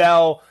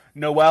spell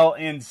Noel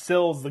and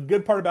Sills. The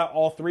good part about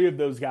all 3 of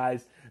those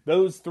guys,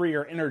 those 3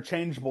 are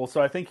interchangeable.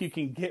 So I think you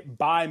can get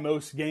by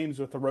most games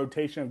with the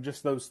rotation of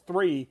just those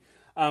 3.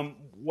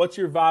 What's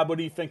your vibe? What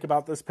do you think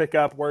about this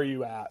pickup? Where are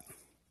you at?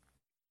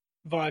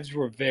 Vibes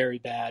were very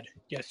bad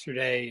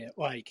yesterday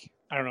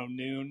at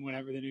noon,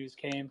 whenever the news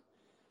came.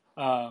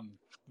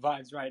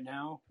 Vibes right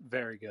now,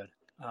 very good.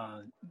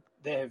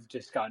 They have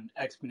just gotten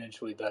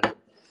exponentially better.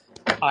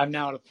 I'm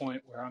now at a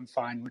point where I'm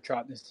fine with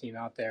trotting this team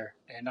out there,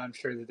 and I'm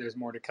sure that there's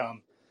more to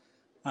come.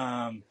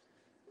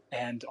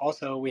 And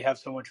also, we have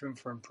so much room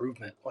for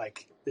improvement.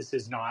 This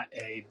is not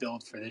a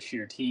build for this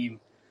year team.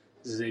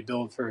 This is a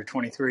build for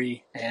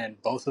 23,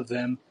 and both of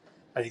them,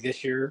 I think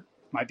this year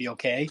might be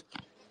okay.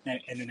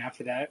 And then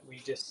after that,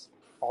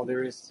 all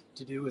there is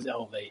to do is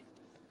elevate.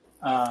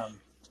 I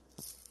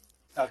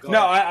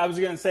was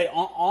going to say,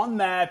 on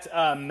that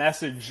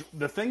message,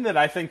 the thing that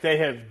I think they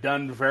have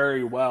done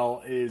very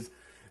well is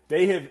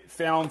they have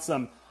found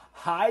some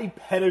high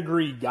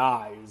pedigree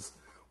guys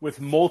with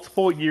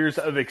multiple years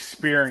of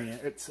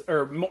experience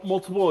or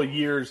multiple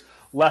years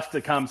left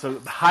to come. So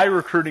high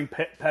recruiting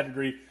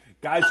pedigree,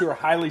 guys who are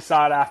highly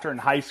sought after in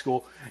high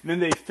school. And then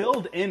they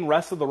filled in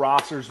rest of the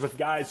rosters with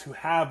guys who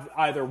have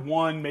either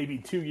 1, maybe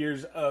 2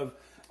 years of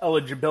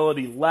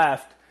eligibility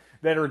left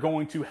that are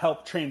going to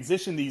help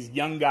transition these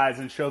young guys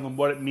and show them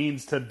what it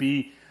means to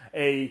be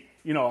a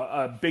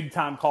big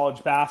time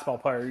college basketball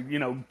player,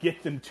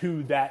 get them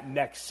to that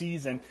next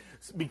season.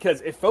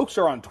 Because if folks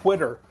are on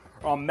Twitter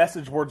or on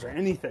message boards or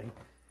anything,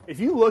 if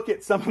you look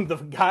at some of the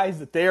guys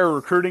that they are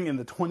recruiting in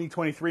the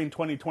 2023 and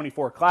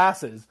 2024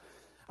 classes,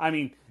 I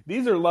mean,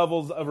 these are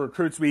levels of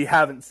recruits we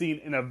haven't seen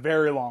in a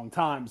very long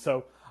time.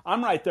 So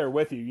I'm right there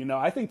with you.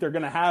 I think they're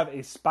going to have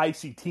a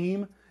spicy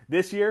team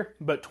this year,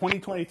 but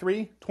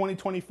 2023,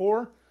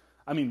 2024,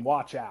 I mean,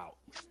 watch out.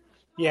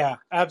 Yeah,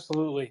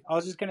 absolutely. I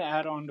was just going to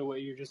add on to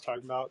what you're just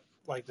talking about,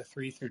 like the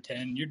 3 through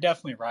 10. You're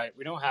definitely right.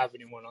 We don't have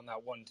anyone on that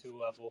 1-2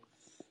 level.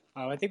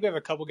 I think we have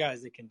a couple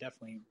guys that can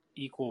definitely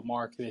equal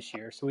Mark this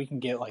year, so we can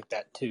get like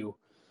that too.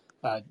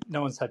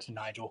 No one's touching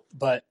Nigel.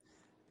 But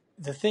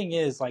the thing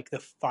is, like the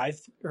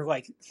 5 or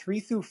like 3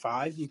 through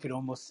 5, you could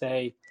almost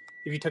say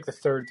if you took the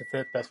 3rd to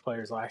 5th best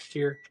players last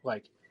year,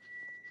 like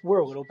we're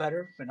a little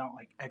better, but not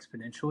like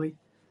exponentially.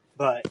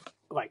 But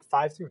like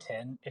 5 through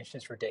 10, it's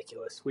just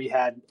ridiculous. We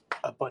had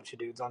a bunch of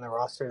dudes on the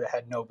roster that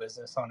had no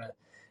business on a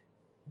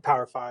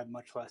Power 5,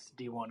 much less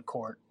D1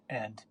 court.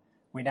 And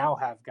we now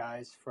have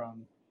guys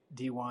from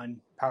D1,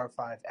 Power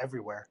 5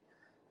 everywhere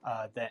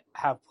that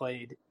have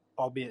played,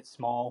 albeit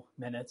small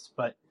minutes,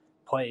 but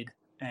played.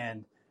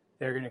 And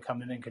they're going to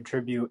come in and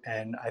contribute.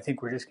 And I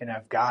think we're just going to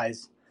have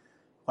guys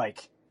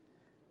like,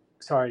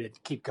 sorry to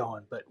keep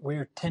going, but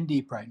we're 10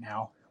 deep right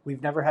now.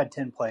 We've never had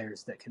 10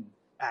 players that can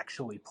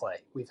actually play.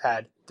 We've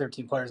had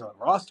 13 players on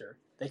the roster.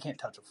 They can't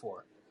touch a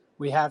 4.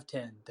 We have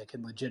 10 that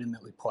can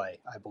legitimately play,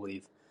 I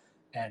believe.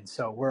 And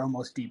so we're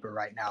almost deeper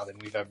right now than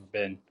we've ever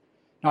been.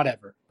 Not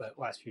ever, but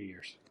last few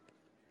years.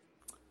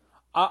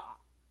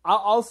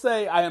 I'll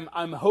say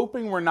I'm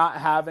hoping we're not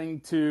having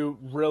to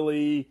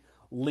really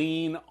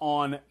lean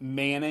on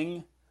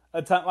Manning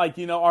a ton. Like,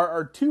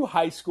 our 2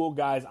 high school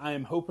guys, I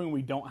am hoping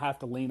we don't have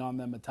to lean on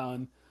them a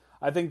ton.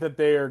 I think that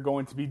they are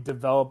going to be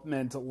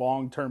development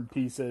long-term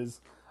pieces.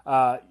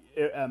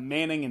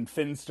 Manning and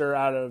Finster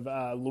out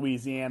of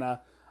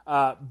Louisiana.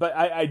 But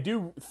I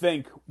do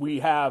think we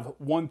have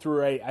 1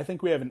 through 8. I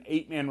think we have an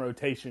 8-man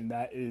rotation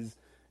that is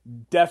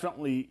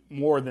definitely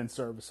more than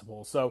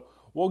serviceable. So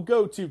we'll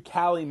go to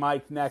Callie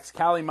Mike next.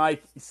 Callie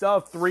Mike, you still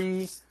have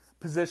 3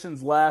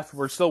 positions left.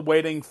 We're still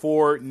waiting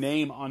for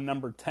name on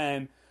number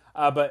 10.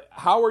 But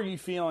how are you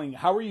feeling?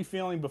 How were you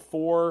feeling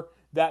before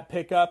that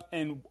pickup,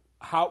 and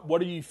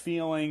what are you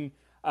feeling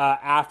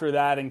after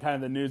that, and kind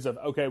of the news of,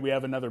 okay, we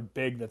have another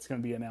big that's going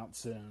to be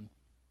announced soon?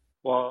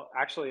 Well,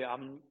 actually,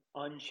 I'm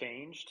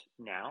unchanged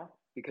now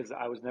because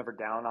I was never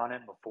down on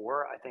it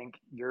before. I think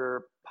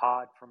your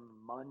pod from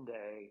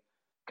Monday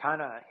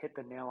kind of hit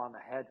the nail on the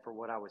head for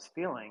what I was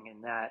feeling,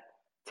 in that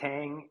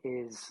Tang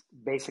is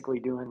basically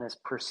doing this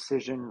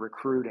precision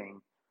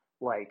recruiting,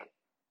 like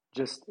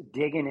just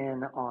digging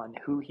in on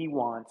who he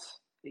wants.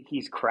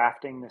 He's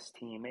crafting this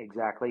team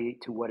exactly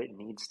to what it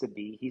needs to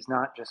be. He's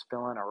not just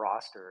filling a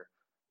roster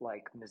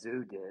like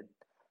Mizzou did,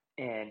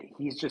 and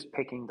he's just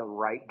picking the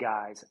right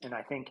guys. And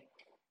I think,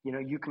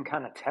 you can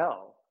kind of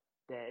tell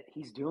that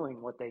he's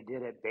doing what they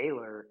did at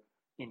Baylor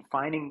in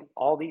finding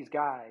all these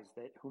guys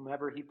that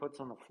whomever he puts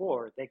on the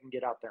floor, they can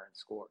get out there and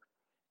score.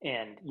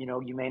 And,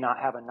 you may not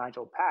have a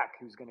Nigel Pack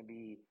who's going to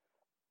be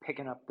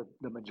picking up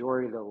the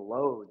majority of the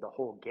load the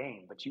whole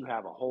game, but you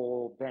have a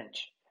whole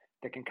bench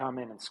that can come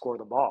in and score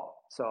the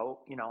ball. So,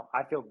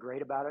 I feel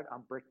great about it.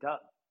 I'm bricked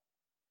up.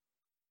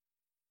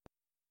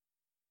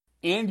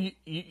 And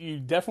you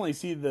definitely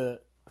see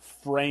the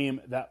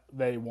frame that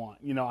they want.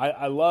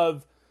 I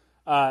love,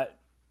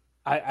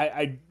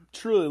 I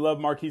truly love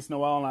Marquise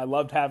Noel, and I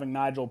loved having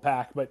Nigel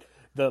Pack, but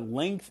the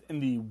length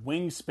and the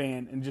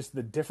wingspan and just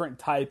the different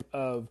type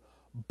of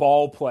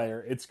ball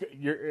player,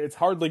 it's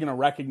hardly going to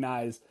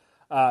recognize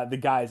the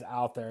guys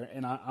out there,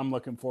 and I'm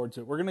looking forward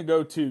to it. We're going to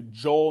go to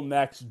Joel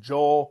next.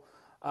 Joel,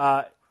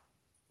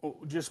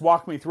 just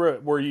walk me through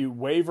it. Were you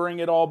wavering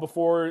at all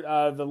before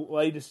the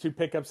latest 2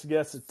 pickups to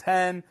get us to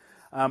 10?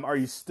 Are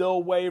you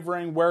still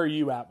wavering? Where are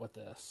you at with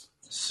this?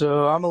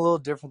 So I'm a little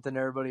different than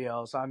everybody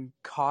else. I'm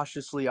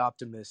cautiously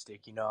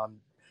optimistic. I'm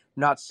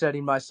not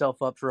setting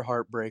myself up for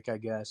heartbreak, I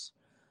guess.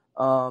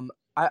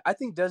 I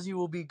think Desi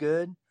will be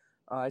good.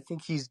 I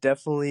think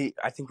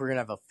we're going to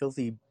have a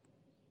filthy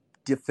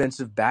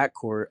defensive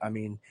backcourt. I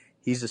mean,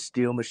 he's a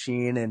steal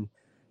machine, and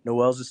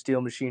Noel's a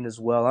steal machine as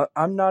well.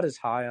 I'm not as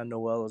high on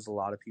Noel as a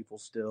lot of people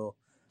still.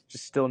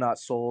 Just still not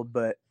sold.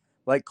 But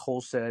like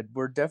Cole said,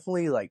 we're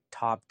definitely like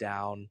top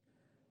down.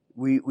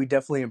 We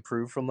definitely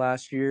improved from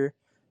last year.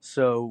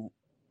 So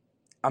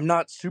I'm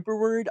not super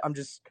worried.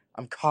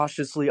 I'm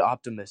cautiously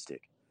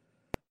optimistic.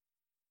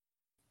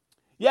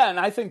 Yeah, and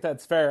I think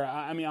that's fair.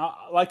 I mean,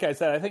 like I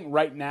said, I think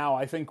right now,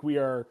 I think we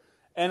are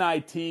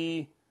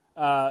NIT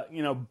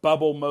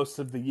bubble most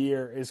of the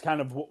year is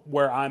kind of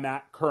where I'm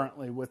at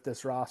currently with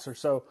this roster.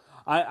 So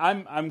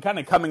I'm kind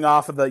of coming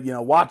off of the,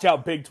 watch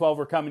out Big 12,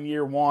 we're coming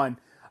year one.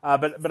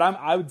 But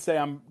I would say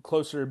I'm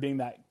closer to being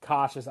that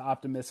cautious,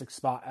 optimistic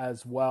spot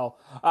as well.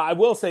 I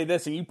will say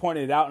this, and you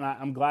pointed it out, and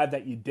I'm glad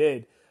that you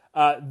did.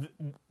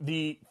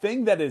 The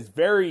thing that is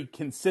very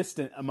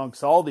consistent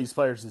amongst all these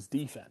players is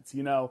defense.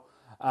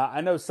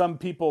 I know some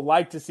people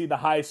like to see the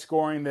high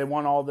scoring, they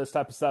want all this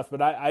type of stuff,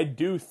 but I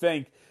do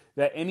think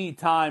that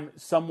anytime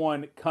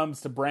someone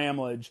comes to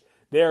Bramlage,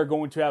 they are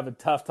going to have a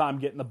tough time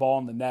getting the ball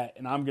in the net,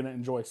 and I'm going to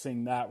enjoy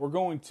seeing that. We're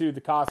going to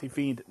the Coffee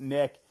Fiend,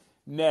 Nick.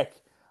 Nick,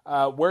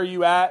 where are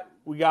you at?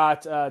 We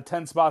got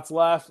 10 spots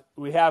left.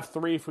 We have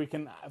 3 if we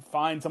can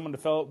find someone to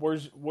fill it.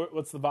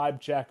 What's the vibe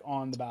check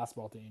on the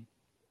basketball team?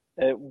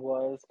 It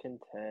was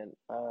content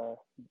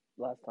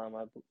last time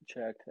I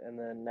checked, and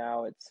then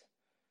now it's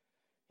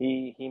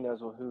he knows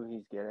who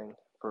he's getting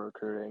for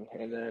recruiting,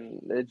 and then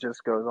it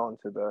just goes on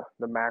to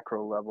the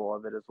macro level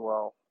of it as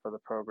well for the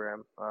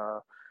program.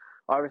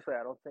 Obviously,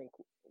 I don't think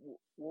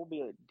we'll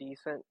be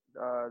decent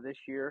this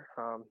year,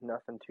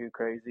 nothing too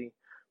crazy,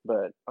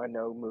 but I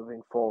know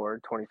moving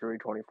forward,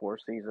 23-24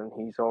 season,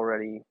 he's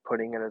already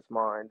putting in his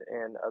mind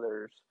and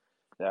others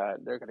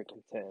that they're going to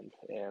contend,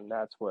 and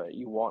that's what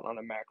you want on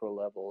a macro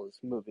level is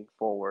moving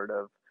forward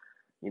of,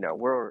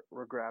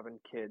 we're grabbing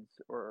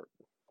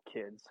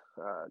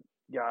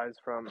guys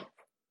from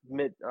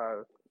mid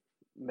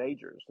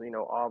majors,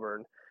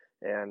 Auburn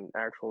and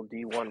actual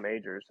D1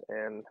 majors,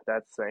 and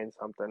that's saying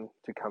something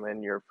to come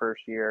in your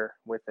first year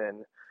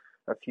within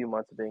a few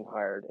months of being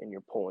hired, and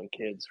you're pulling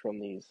kids from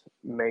these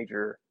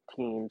major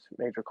teams,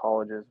 major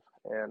colleges,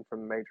 and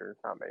from not major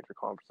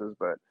conferences,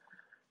 but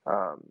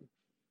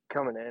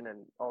coming in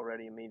and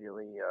already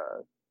immediately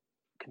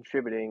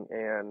contributing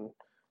and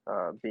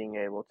being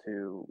able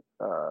to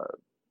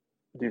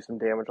do some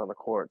damage on the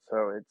court.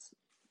 So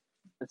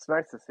it's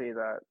nice to see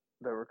that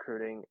the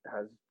recruiting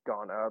has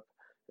gone up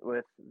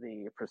with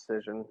the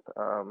precision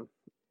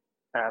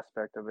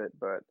aspect of it,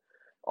 but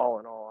all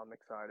in all, I'm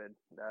excited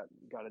that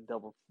got a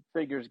double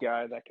figures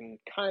guy that can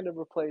kind of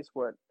replace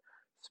what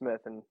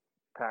Smith and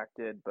Pack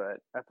did, but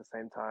at the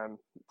same time,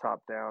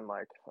 top down,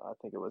 like I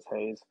think it was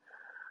Hayes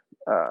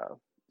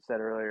said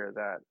earlier,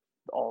 that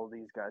all of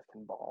these guys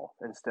can ball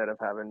instead of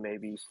having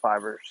maybe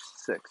 5 or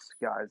 6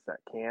 guys that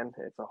can.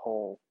 It's a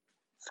whole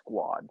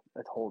squad,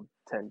 a whole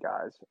 10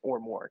 guys or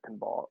more can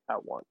ball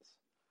at once.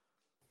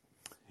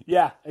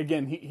 Yeah,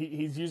 again,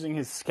 he's using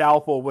his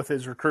scalpel with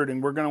his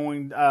recruiting. We're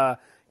going to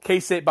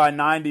K-State by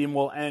 90, and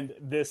we'll end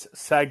this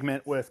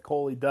segment with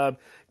Coley Dub.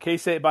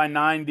 K-State by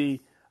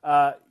 90.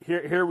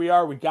 Here we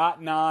are. We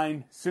got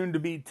 9, soon to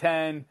be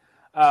 10.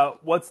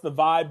 What's the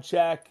vibe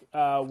check?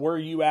 Where are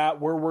you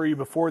at? Where were you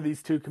before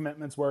these 2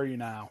 commitments? Where are you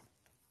now?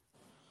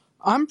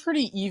 I'm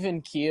pretty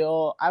even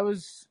keel.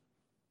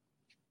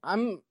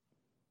 I'm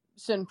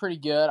sitting pretty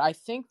good. I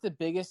think the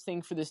biggest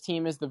thing for this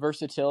team is the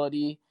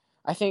versatility.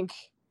 I think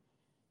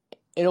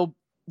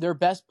their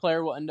best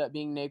player will end up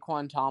being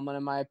Naquan Tomlin,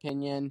 in my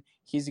opinion.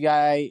 He's a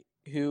guy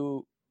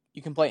who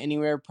you can play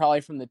anywhere, probably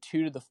from the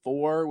 2 to the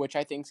 4, which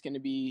I think is going to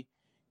be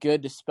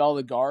good to spell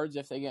the guards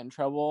if they get in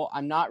trouble.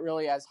 I'm not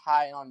really as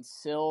high on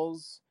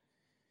Sills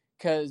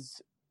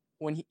because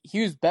when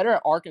he was better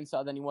at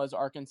Arkansas than he was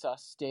Arkansas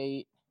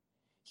State.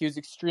 He was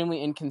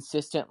extremely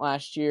inconsistent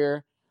last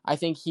year. I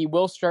think he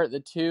will start the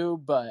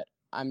 2, but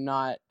I'm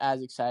not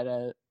as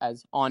excited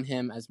on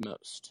him as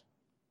most.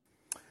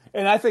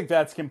 And I think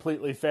that's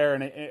completely fair.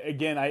 And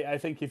again, I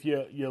think if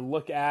you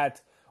look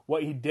at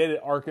what he did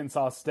at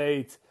Arkansas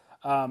State,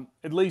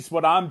 at least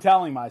what I'm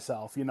telling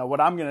myself,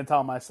 what I'm going to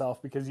tell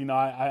myself, because,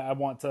 I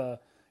want to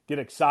get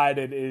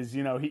excited is,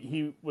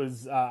 he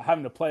was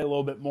having to play a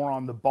little bit more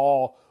on the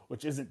ball,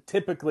 which isn't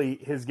typically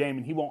his game.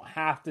 And he won't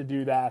have to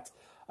do that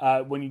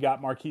when you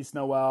got Marquise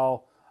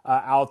Noel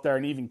out there,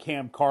 and even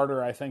Cam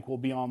Carter, I think, will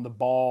be on the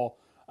ball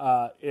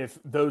if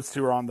those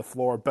 2 are on the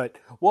floor. But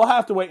we'll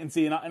have to wait and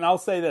see. And I'll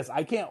say this,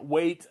 I can't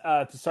wait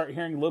to start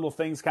hearing little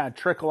things kind of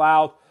trickle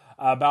out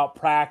about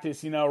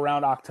practice,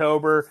 around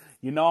October.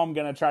 I'm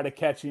going to try to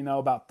catch,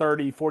 about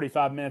 30,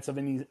 45 minutes of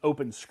any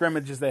open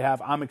scrimmages they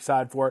have. I'm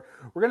excited for it.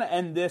 We're going to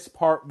end this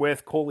part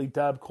with Coley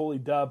Dub. Coley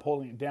Dub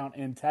holding it down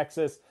in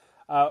Texas.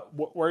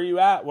 Where are you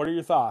at? What are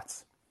your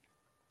thoughts?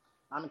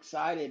 I'm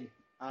excited.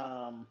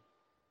 I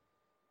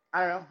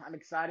don't know. I'm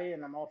excited,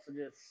 and I'm also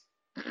just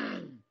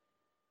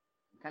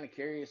kind of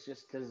curious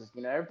just because,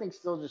 everything's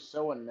still just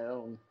so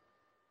unknown.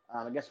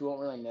 I guess we won't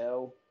really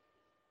know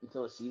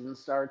until the season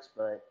starts,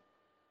 but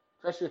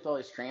especially with all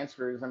these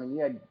transfers, you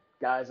had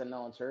guys that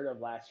no one's heard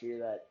of last year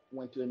that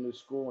went to a new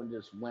school and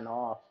just went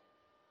off.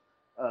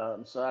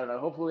 So I don't know.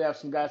 Hopefully we have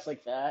some guys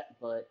like that,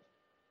 but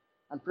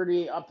I'm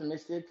pretty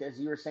optimistic, as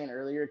you were saying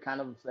earlier, kind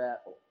of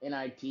that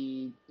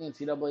NIT,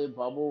 NCAA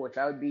bubble, which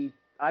I'd be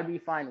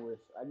fine with.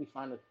 I'd be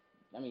fine with.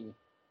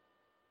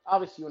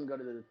 Obviously you wouldn't go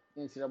to the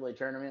NCAA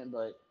tournament,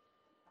 but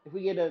if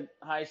we get a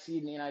high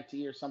seed in the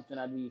NIT or something,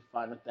 I'd be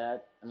fine with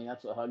that.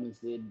 That's what Huggins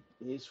did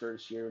his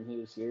first year when he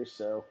was here,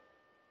 so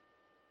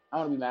I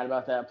want to be mad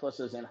about that. Plus,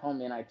 those home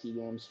NIT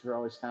games are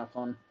always kind of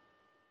fun.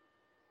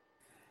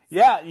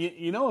 Yeah,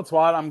 you know what's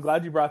wild? I'm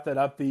glad you brought that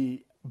up.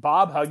 The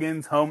Bob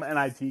Huggins home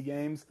NIT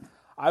games,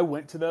 I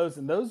went to those,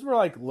 and those were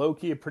like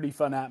low-key a pretty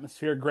fun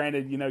atmosphere.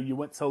 Granted, you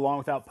went so long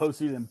without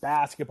postseason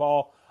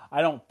basketball.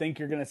 I don't think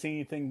you're going to see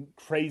anything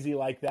crazy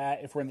like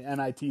that if we're in the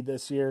NIT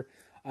this year.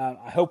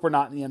 I hope we're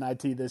not in the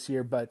NIT this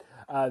year, but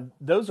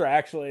those are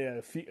actually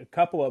a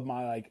couple of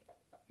my like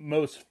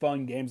most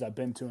fun games I've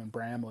been to in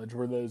Bramlage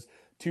were those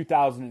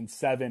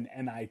 2007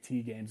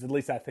 NIT games. At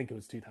least I think it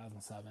was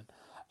 2007.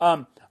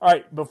 All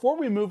right, before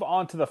we move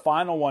on to the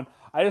final one,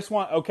 I just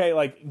want,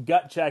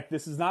 gut check.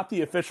 This is not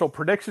the official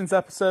predictions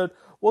episode.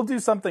 We'll do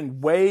something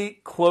way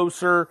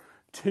closer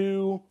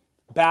to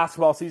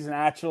basketball season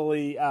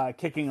actually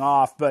tipping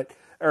off.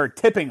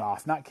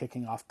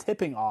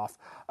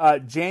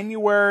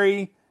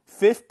 January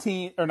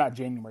 15th, or not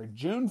January,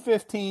 June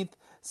 15th,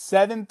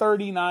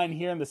 7:39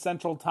 here in the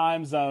Central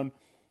Time Zone.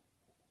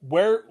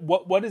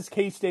 What does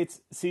K-State's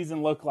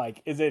season look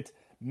like? Is it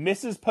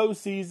misses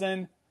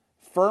postseason,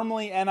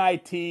 firmly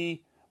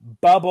NIT,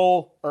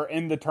 bubble, or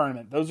in the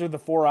tournament? Those are the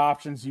four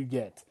options you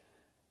get.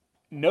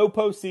 No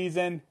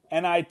postseason,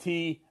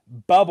 NIT,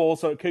 bubble,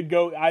 so it could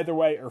go either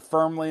way, or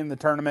firmly in the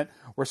tournament.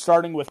 We're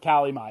starting with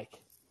Callie Mike.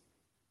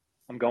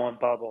 I'm going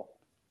bubble.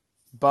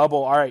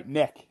 Bubble. All right,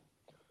 Nick.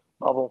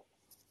 Bubble.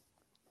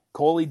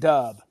 Coley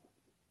Dub.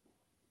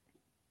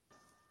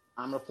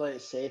 I'm going to play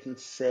it safe and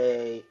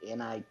say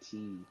NIT.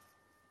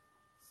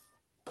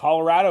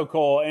 Colorado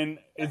Cole, and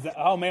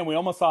we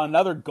almost saw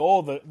another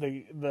goal.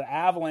 The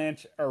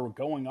Avalanche are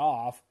going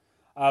off,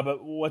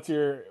 but what's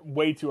your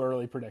way too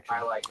early prediction?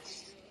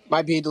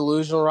 Might be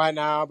delusional right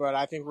now, but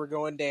I think we're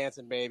going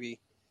dancing, baby.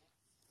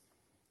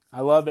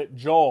 I love it.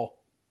 Joel.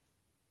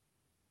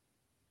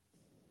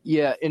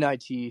 Yeah,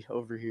 NIT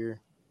over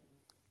here.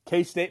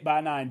 K-State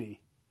by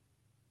 90.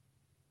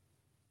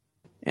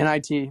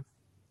 NIT.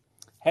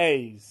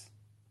 Hayes.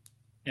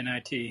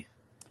 NIT.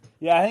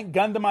 Yeah, I think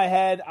gun to my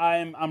head,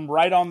 I'm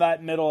right on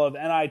that middle of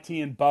NIT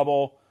and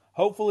bubble.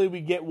 Hopefully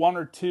we get one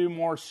or two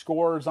more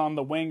scores on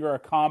the wing or a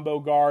combo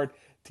guard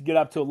to get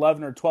up to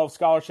 11 or 12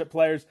 scholarship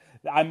players.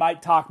 I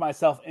might talk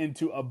myself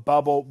into a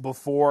bubble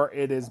before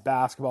it is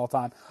basketball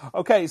time.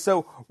 Okay,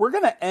 so we're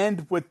going to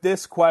end with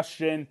this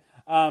question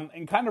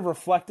and kind of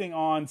reflecting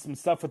on some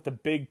stuff with the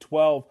Big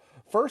 12.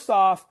 First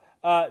off,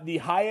 the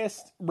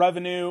highest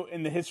revenue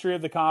in the history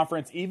of the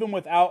conference, even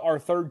without our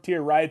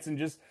third-tier rights, and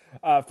just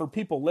for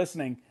people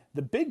listening,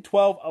 the Big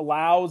 12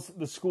 allows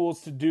the schools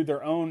to do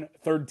their own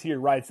third-tier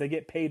rights. They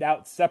get paid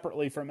out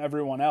separately from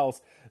everyone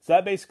else. So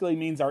that basically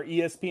means our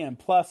ESPN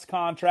Plus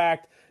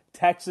contract,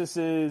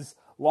 Texas's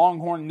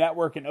Longhorn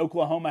Network, and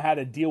Oklahoma had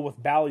a deal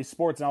with Bally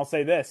Sports. And I'll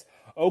say this,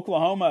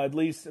 Oklahoma, at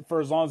least for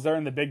as long as they're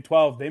in the Big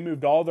 12, they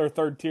moved all their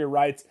third-tier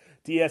rights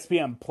to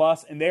ESPN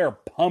Plus, and they are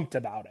pumped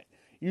about it.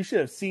 You should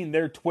have seen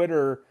their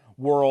Twitter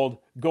world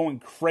going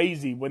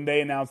crazy when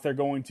they announced they're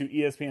going to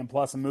ESPN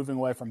Plus and moving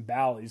away from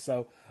Bally.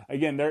 So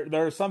again,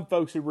 there are some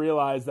folks who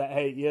realize that,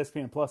 hey,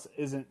 ESPN Plus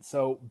isn't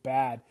so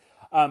bad.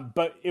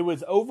 But it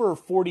was over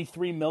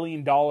 $43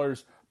 million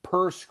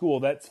per school.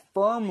 That's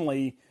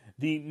firmly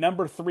the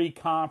number 3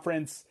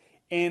 conference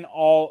in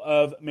all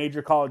of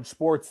major college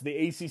sports.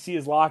 The ACC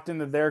is locked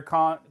into their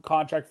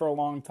contract for a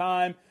long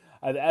time.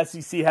 The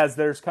SEC has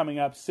theirs coming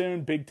up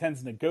soon. Big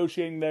Ten's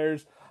negotiating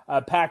theirs.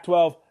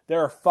 Pac-12,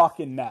 they're a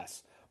fucking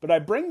mess. But I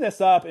bring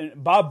this up,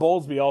 and Bob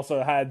Bowlesby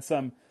also had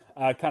some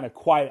kind of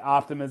quiet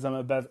optimism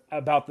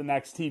about the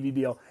next TV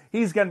deal.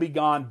 He's going to be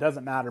gone,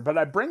 doesn't matter. But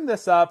I bring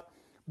this up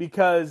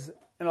because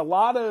in a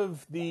lot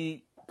of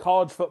the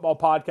college football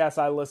podcasts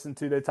I listen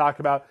to, they talk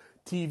about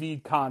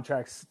TV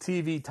contracts,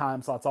 TV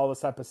time slots, all this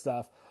type of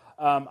stuff.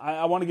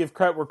 I want to give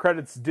credit where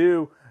credit's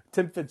due.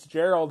 Tim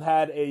Fitzgerald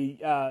had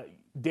a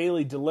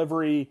daily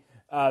delivery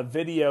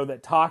video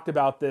that talked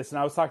about this, and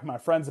I was talking to my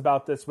friends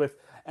about this with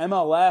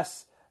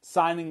MLS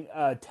signing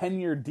a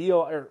 10-year deal,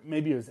 or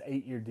maybe it was an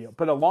 8-year deal,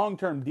 but a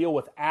long-term deal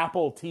with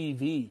Apple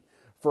TV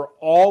for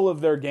all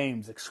of their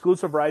games,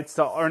 exclusive rights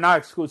to, or not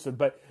exclusive,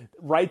 but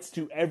rights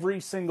to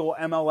every single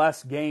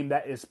MLS game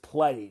that is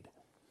played.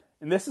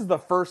 And this is the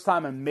first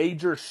time a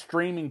major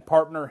streaming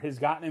partner has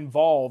gotten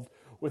involved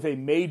with a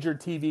major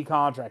TV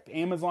contract.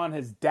 Amazon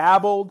has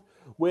dabbled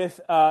with,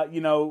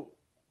 the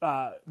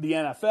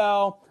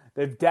NFL.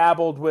 They've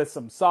dabbled with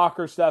some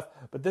soccer stuff,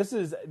 but this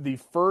is the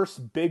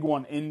first big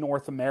one in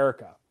North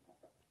America.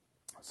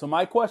 So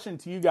my question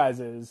to you guys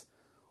is,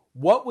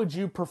 what would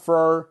you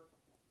prefer?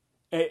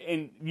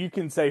 And you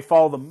can say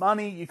follow the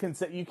money. You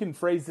can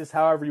phrase this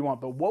however you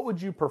want, but what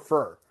would you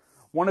prefer?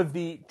 One of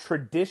the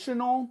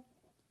traditional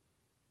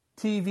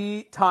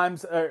TV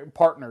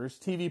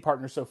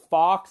partners, so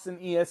Fox and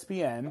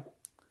ESPN.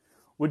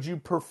 Would you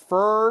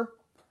prefer,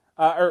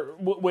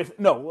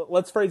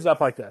 let's phrase it up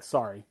like this.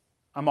 Sorry,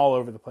 I'm all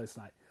over the place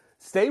tonight.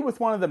 Stay with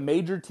one of the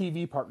major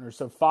TV partners,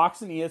 so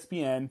Fox and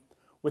ESPN,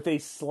 with a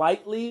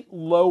slightly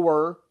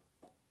lower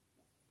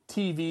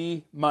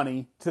TV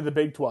money to the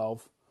Big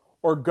 12,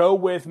 or go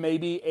with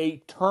maybe a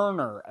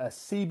Turner, a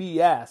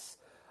CBS,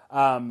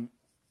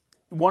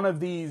 one of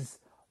these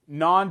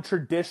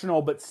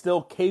non-traditional but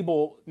still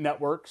cable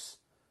networks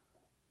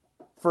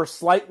for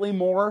slightly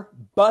more,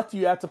 but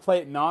you have to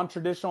play at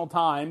non-traditional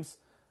times,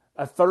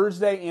 a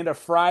Thursday and a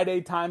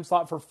Friday time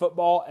slot for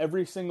football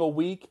every single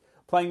week,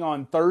 playing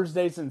on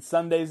Thursdays and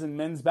Sundays in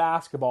men's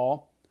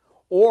basketball,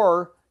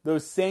 or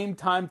those same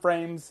time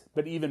frames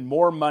but even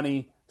more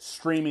money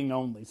streaming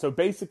only. So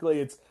basically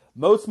it's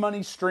most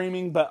money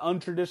streaming but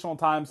untraditional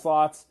time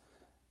slots,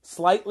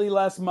 slightly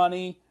less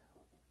money,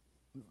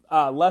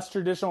 less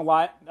traditional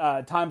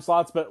time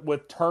slots but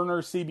with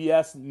Turner,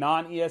 CBS,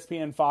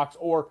 non-ESPN Fox,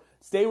 or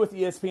stay with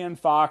ESPN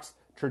Fox,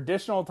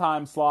 traditional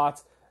time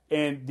slots,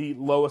 and the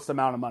lowest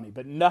amount of money.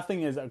 But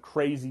nothing is a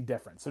crazy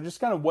difference. So just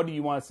kind of what do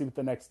you want to see with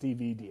the next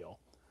TV deal?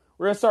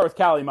 We're going to start with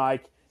Cali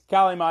Mike.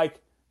 Cali Mike,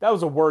 that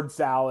was a word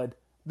salad.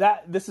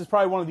 This is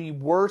probably one of the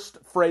worst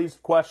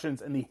phrased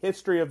questions in the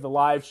history of the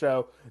live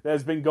show that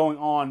has been going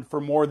on for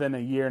more than a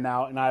year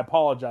now, and I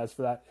apologize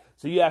for that.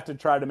 So you have to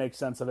try to make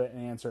sense of it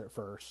and answer it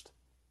first.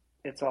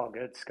 It's all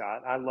good,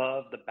 Scott. I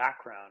love the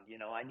background.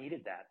 I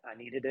needed that. I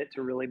needed it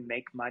to really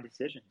make my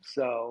decision.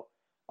 So,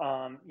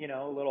 a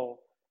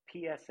little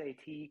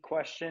PSAT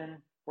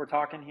question we're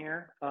talking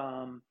here.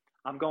 I'm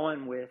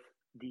going with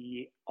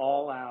the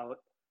all-out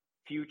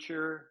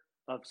future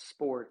of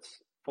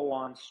sports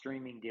full-on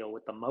streaming deal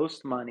with the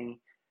most money,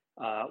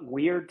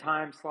 weird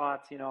time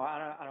slots. I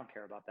don't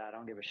care about that. I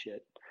don't give a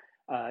shit.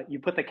 You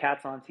put the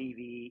cats on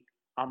TV,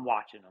 I'm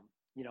watching them.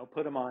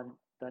 Put them on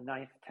the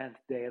 9th, 10th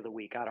day of the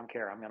week. I don't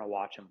care. I'm going to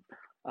watch them.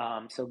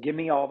 So give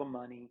me all the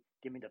money.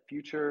 Give me the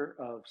future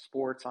of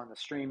sports on the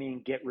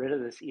streaming. Get rid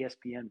of this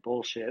ESPN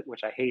bullshit,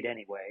 which I hate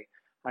anyway.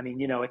 I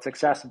mean, it's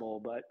accessible,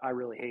 but I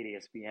really hate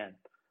ESPN.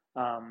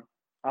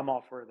 I'm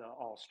all for the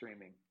all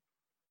streaming.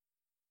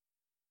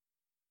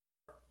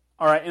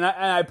 All right, and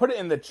I put it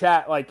in the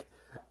chat,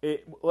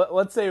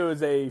 let's say it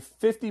was a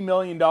 $50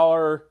 million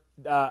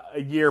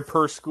a year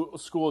per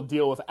school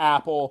deal with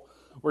Apple,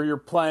 where you're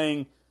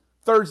playing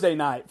Thursday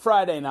night,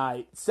 Friday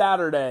night,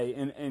 Saturday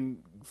in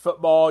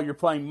football. You're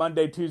playing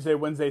Monday, Tuesday,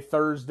 Wednesday,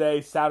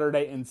 Thursday,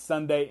 Saturday, and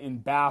Sunday in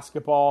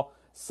basketball.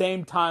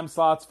 Same time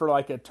slots for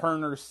like a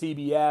Turner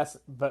CBS,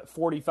 but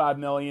 $45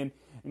 million.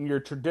 And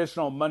your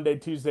traditional Monday,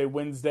 Tuesday,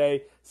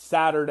 Wednesday,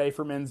 Saturday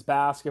for men's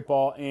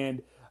basketball,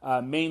 and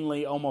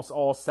mainly almost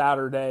all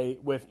Saturday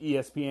with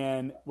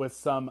ESPN, with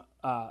some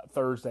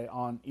Thursday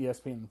on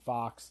ESPN and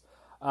Fox.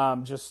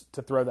 Just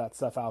to throw that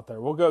stuff out there.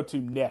 We'll go to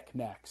Nick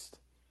next.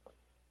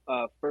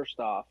 First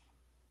off,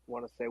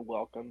 want to say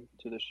welcome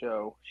to the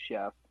show,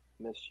 Chef.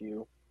 Miss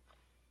you.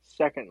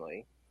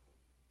 Secondly,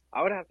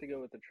 I would have to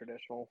go with the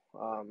traditional.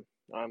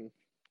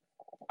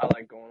 I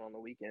like going on the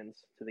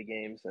weekends to the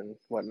games and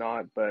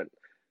whatnot, but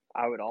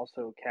I would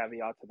also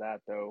caveat to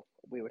that, though,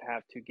 we would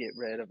have to get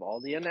rid of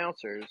all the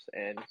announcers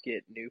and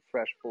get new,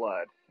 fresh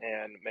blood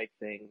and make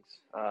things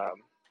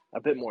a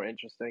bit more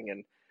interesting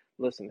and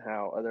listen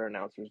how other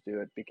announcers do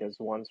it, because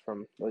the ones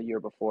from the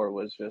year before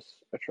was just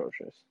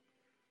atrocious.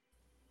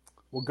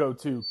 We'll go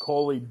to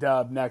Coley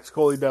Dub next.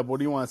 Coley Dub, what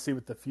do you want to see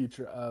with the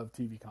future of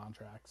TV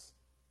contracts?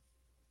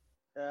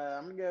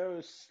 I'm going to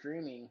go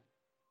streaming.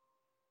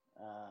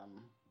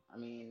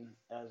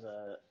 As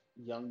a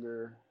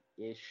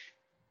younger-ish,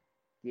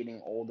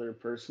 getting older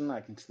person, I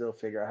can still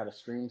figure out how to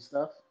stream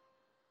stuff.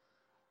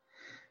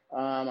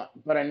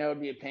 But I know it'd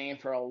be a pain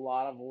for a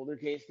lot of older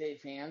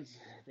K-State fans.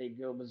 They'd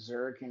go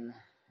berserk and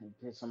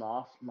piss them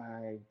off.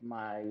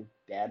 My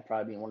dad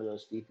probably being one of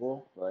those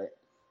people, but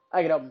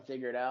I could help him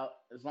figure it out.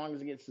 As long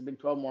as it gets the Big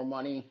 12 more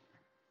money,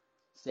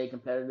 stay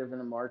competitive in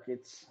the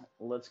markets,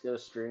 let's go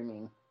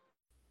streaming.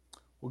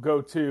 We'll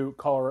go to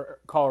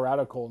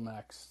Colorado Cole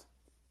next.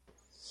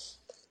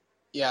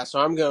 Yeah, so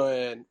I'm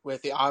going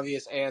with the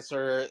obvious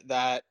answer,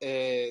 that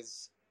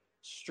is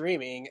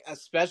streaming,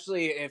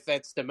 especially if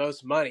it's the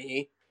most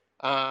money.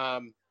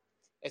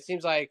 It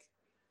seems like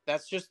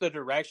that's just the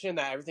direction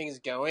that everything is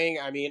going.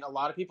 I mean, a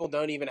lot of people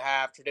don't even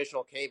have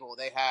traditional cable.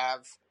 They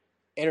have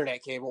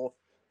internet cable.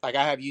 Like,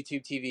 I have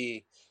YouTube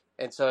TV.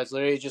 And so it's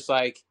literally just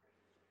like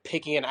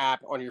picking an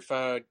app on your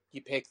phone.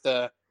 You pick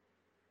the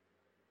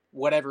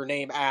whatever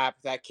name app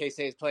that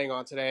K-State is playing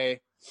on today.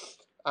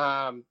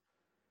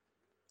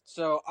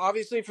 So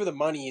obviously for the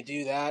money you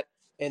do that.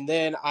 And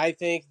then I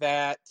think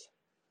that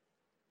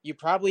you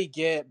probably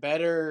get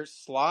better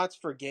slots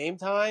for game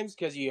times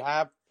because you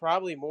have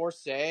probably more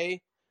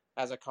say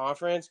as a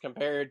conference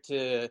compared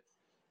to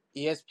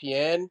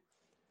ESPN.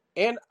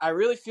 And I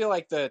really feel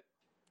like the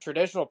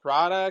traditional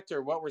product,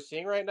 or what we're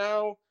seeing right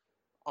now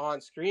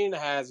on screen,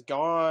 has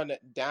gone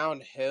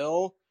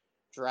downhill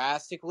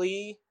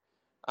drastically.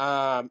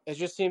 It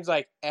just seems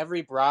like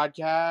every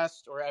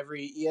broadcast or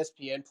every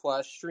ESPN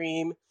Plus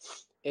stream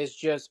is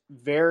just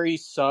very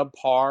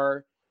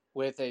subpar,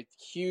 with a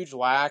huge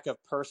lack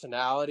of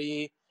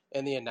personality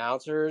in the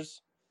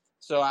announcers.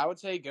 So I would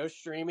say go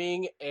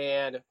streaming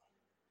and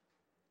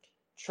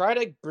try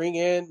to bring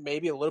in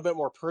maybe a little bit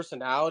more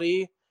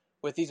personality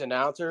with these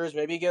announcers.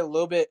 Maybe get a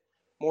little bit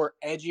more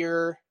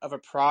edgier of a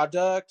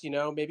product,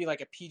 maybe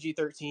like a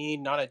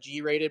PG-13, not a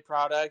G-rated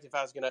product if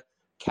I was going to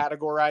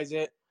categorize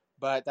it.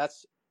 But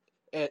that's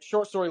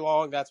short story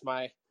long, that's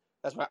my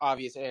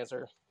obvious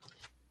answer.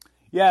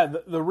 Yeah,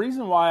 the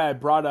reason why I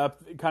brought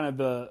up kind of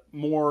the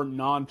more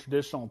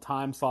non-traditional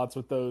time slots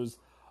with those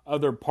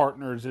other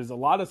partners is a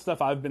lot of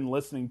stuff I've been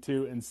listening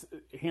to and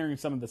hearing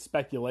some of the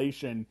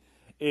speculation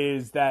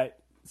is that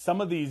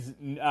some of these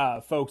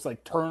folks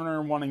like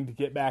Turner wanting to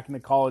get back into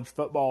college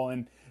football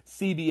and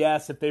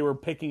CBS, if they were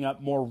picking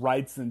up more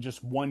rights than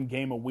just one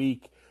game a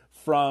week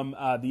from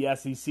the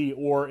SEC,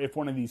 or if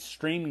one of these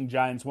streaming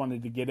giants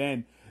wanted to get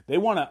in, they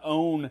want to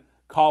own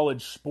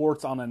college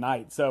sports on a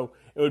night. So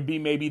it would be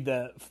maybe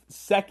the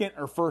second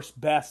or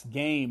first best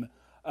game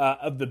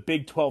of the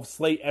Big 12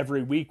 slate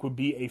every week would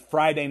be a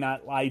Friday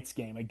Night Lights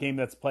game, a game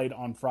that's played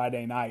on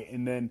Friday night.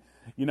 And then,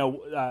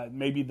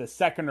 maybe the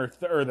second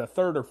or the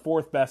third or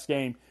fourth best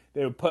game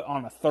they would put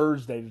on a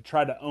Thursday to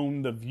try to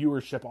own the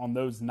viewership on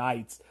those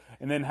nights,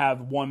 and then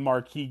have one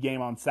marquee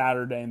game on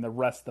Saturday and the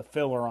rest the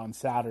filler on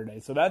Saturday.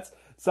 So that's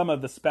some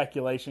of the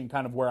speculation,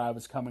 kind of where I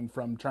was coming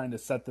from, trying to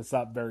set this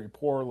up very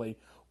poorly.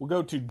 We'll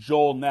go to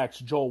Joel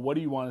next. Joel, what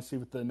do you want to see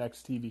with the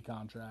next TV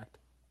contract?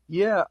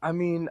 Yeah, I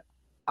mean,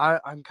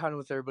 I'm kind of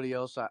with everybody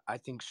else. I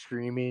think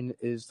streaming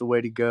is the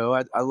way to go.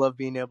 I love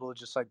being able to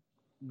just like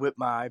whip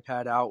my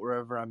iPad out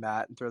wherever I'm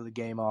at and throw the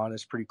game on.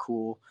 It's pretty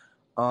cool.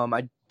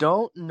 I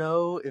don't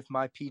know if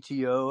my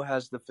PTO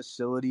has the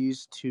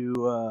facilities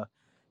to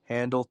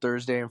handle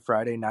Thursday and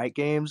Friday night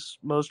games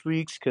most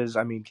weeks, because,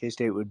 I mean,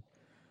 K-State would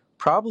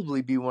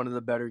probably be one of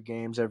the better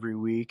games every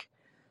week.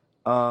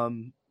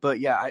 But,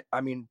 yeah,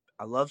 I mean,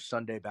 I love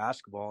Sunday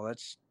basketball.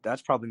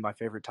 That's probably my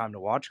favorite time to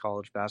watch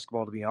college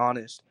basketball, to be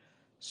honest.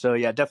 So,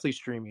 yeah, definitely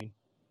streaming.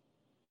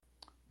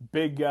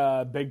 Big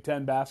Big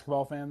Ten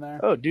basketball fan there?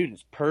 Oh, dude,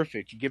 it's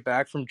perfect. You get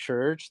back from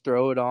church,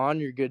 throw it on,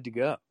 you're good to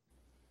go.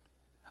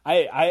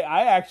 I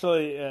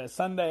actually,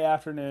 Sunday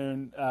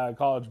afternoon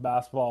college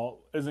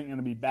basketball isn't going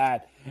to be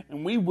bad.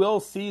 And we will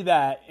see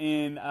that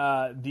in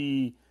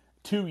the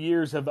 2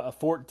 years of a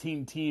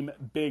 14-team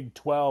Big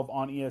 12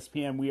 on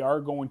ESPN. We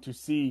are going to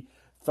see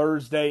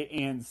Thursday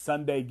and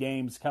Sunday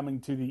games coming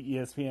to the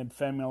ESPN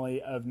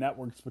family of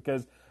networks,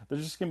 because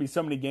there's just going to be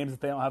so many games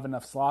that they don't have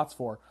enough slots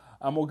for.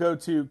 We'll go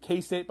to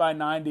K-State by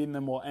 90, and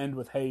then we'll end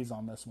with Hayes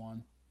on this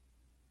one.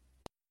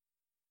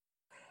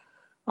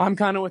 I'm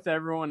kind of with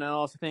everyone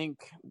else. I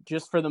think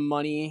just for the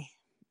money,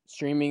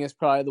 streaming is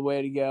probably the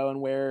way to go, and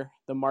where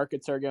the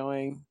markets are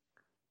going.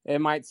 It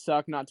might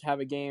suck not to have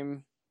a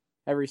game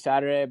every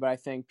Saturday, but I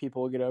think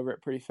people will get over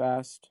it pretty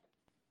fast.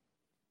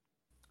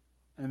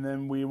 And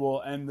then we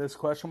will end this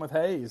question with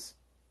Hayes.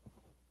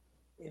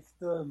 If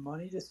the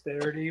money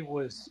disparity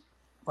was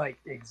like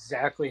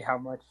exactly how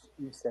much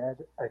you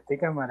said, I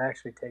think I might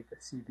actually take the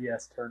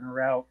CBS Turner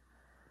route,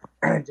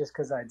 just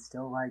because I'd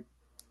still like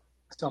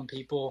some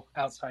people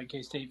outside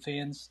K-State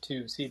fans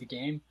to see the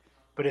game.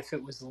 But if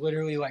it was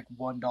literally like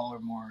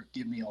 $1 more,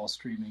 give me all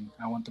streaming.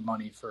 I want the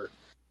money for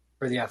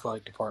the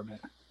athletic department.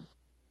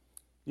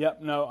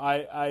 Yep, no,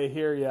 I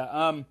hear you.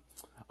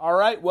 All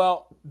right,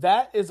 well,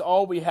 that is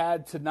all we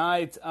had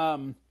tonight.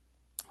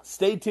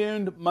 Stay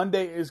tuned.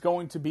 Monday is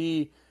going to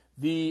be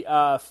the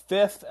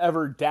 5th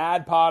ever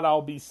Dad Pod.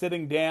 I'll be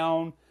sitting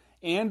down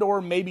and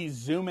or maybe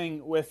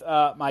Zooming with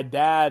my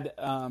dad.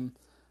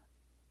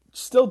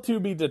 Still to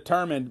be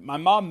determined. My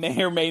mom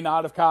may or may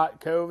not have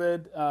caught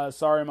COVID.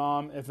 Sorry,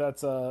 Mom, if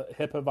that's a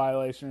HIPAA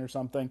violation or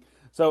something.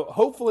 So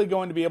hopefully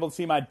going to be able to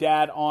see my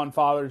dad on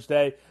Father's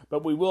Day.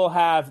 But we will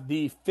have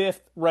the 5th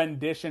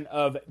rendition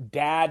of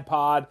Dad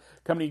Pod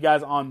coming to you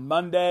guys on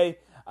Monday.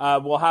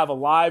 We'll have a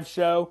live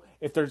show.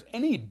 If there's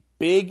any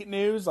big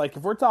news, like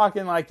if we're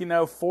talking like,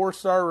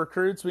 4-star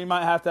recruits, we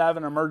might have to have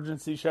an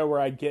emergency show where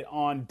I get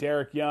on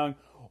Derek Young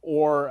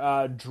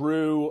or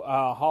Drew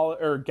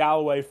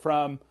Galloway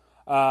from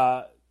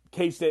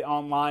K-State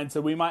Online.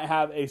 So we might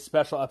have a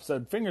special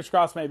episode. Fingers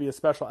crossed, maybe a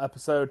special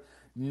episode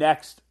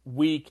next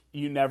week.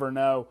 You never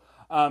know.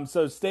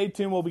 So stay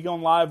tuned. We'll be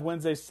going live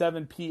Wednesday,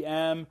 7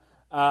 p.m.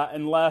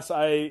 Unless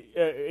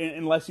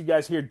you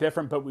guys hear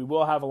different, but we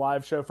will have a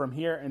live show from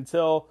here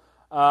until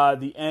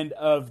the end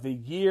of the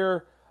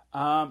year.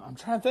 I'm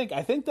trying to think.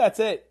 I think that's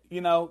it.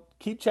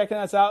 Keep checking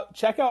us out.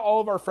 Check out all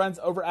of our friends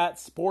over at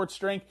Sports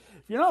Drink.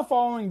 If you're not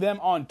following them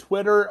on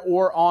Twitter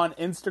or on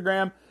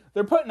Instagram,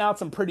 they're putting out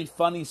some pretty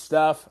funny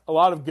stuff. A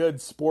lot of good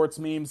sports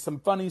memes, some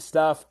funny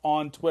stuff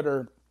on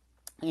Twitter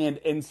and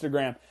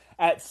Instagram.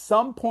 At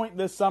some point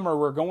this summer,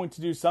 we're going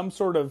to do some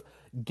sort of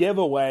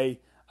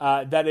giveaway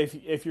that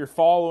if you're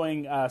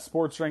following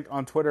Sports Drink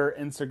on Twitter,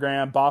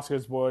 Instagram,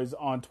 Bosco's Boys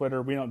on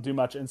Twitter, we don't do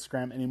much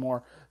Instagram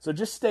anymore. So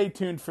just stay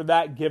tuned for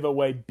that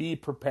giveaway. Be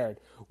prepared.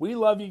 We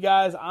love you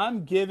guys.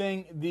 I'm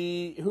giving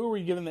who are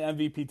we giving the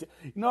MVP to?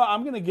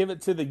 I'm going to give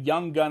it to the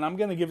young gun. I'm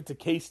going to give it to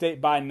K-State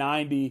by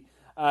 90.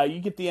 You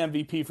get the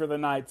MVP for the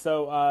night.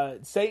 So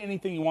say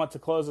anything you want to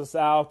close us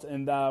out,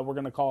 and we're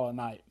going to call it a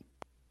night.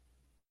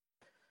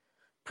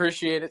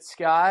 Appreciate it,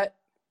 Scott.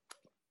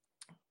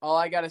 All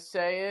I got to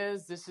say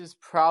is this is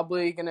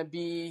probably going to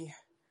be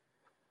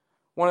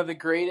one of the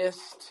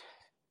greatest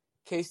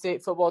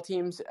K-State football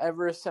teams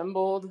ever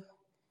assembled.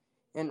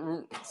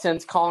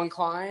 since Colin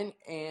Klein,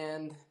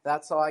 and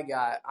that's all I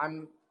got.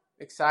 I'm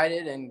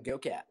excited, and go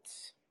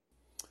Cats.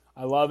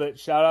 I love it.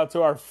 Shout out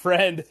to our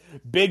friend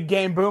Big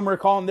Game Boomer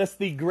calling this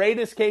the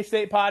greatest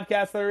K-State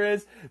podcast there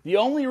is. The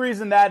only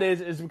reason that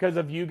is because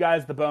of you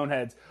guys, the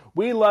Boneheads.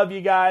 We love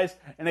you guys.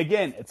 And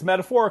again, it's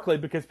metaphorically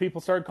because people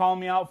started calling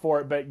me out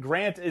for it. But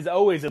Grant is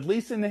always, at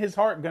least in his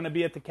heart, going to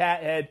be at the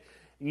Cat Head.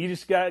 And you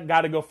just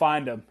got to go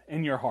find him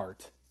in your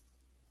heart.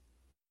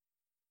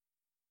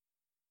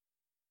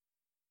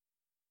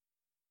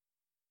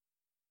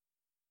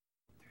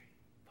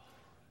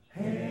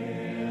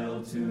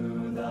 Hail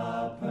to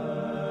the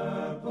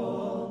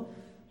purple,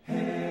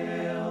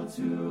 hail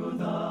to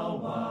the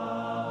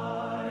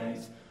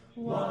white,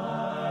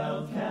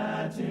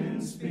 wildcat in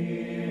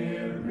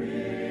spirit,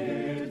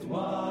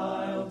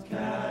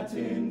 wildcat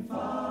in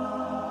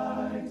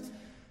fight.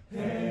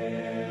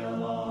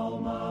 Hail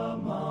alma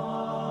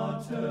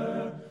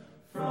mater,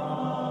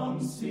 from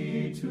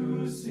sea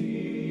to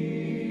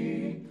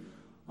sea,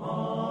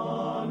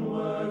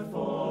 onward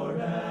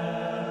forever.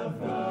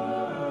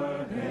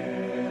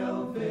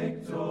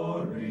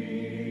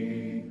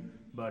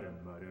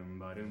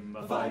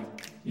 Fight,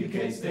 you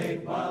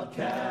K-State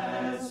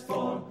Wildcats,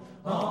 for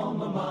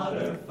alma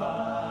mater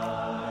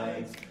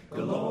fight.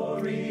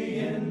 Glory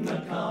in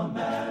the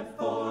combat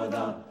for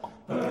the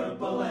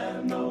purple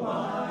and the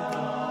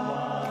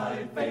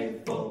white.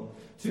 Faithful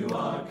to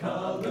our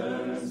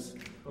colors,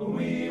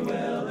 we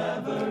will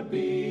ever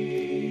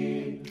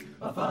be.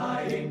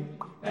 Fighting,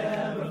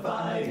 ever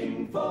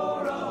fighting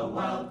for a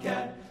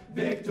Wildcat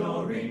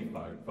victory.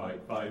 Fight,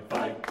 fight, fight,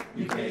 fight.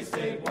 You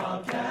K-State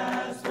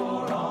Wildcats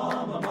for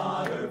alma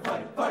mater.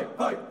 Fight, fight,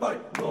 fight,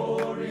 fight.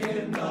 Glory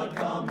in the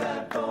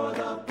combat for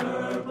the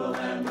purple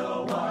and the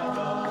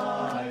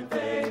white.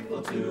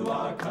 Faithful to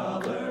our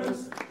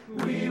colors,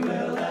 we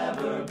will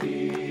ever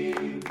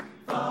be.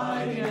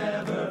 Fighting,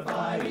 ever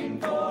fighting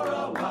for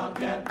a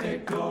Wildcat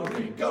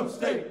victory. Go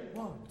State!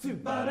 1, 2,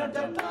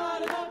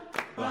 ba-da-da-da-da,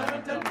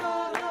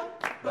 ba-da-da-da-da,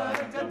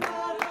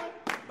 ba-da-da-da-da,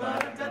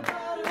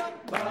 ba-da-da-da-da.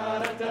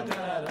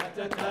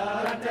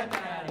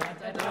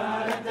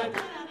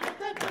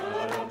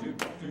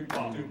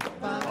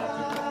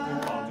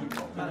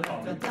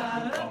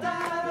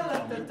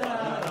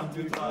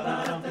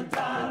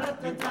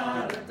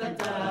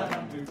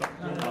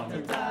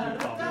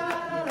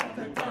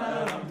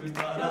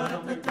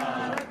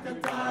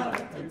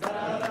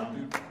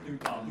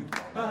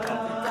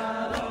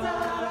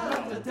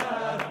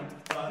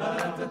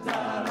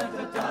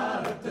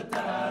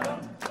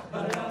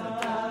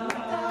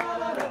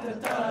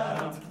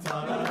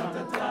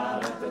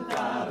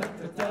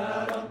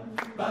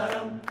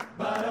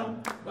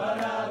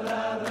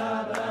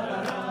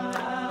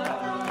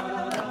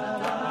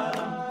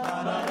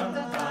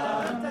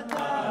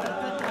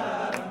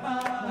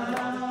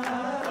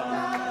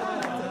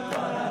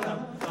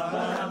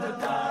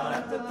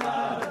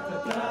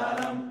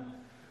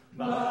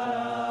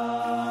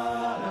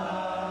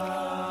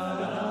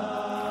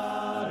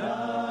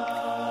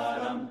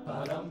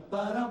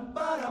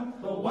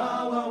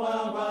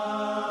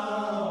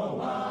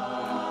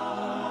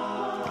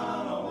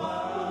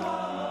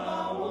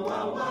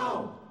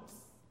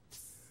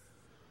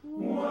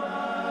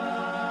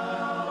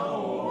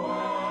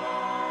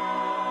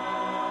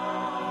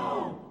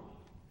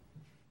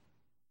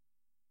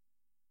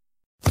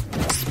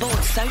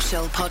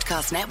 Social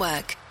Podcast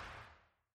Network.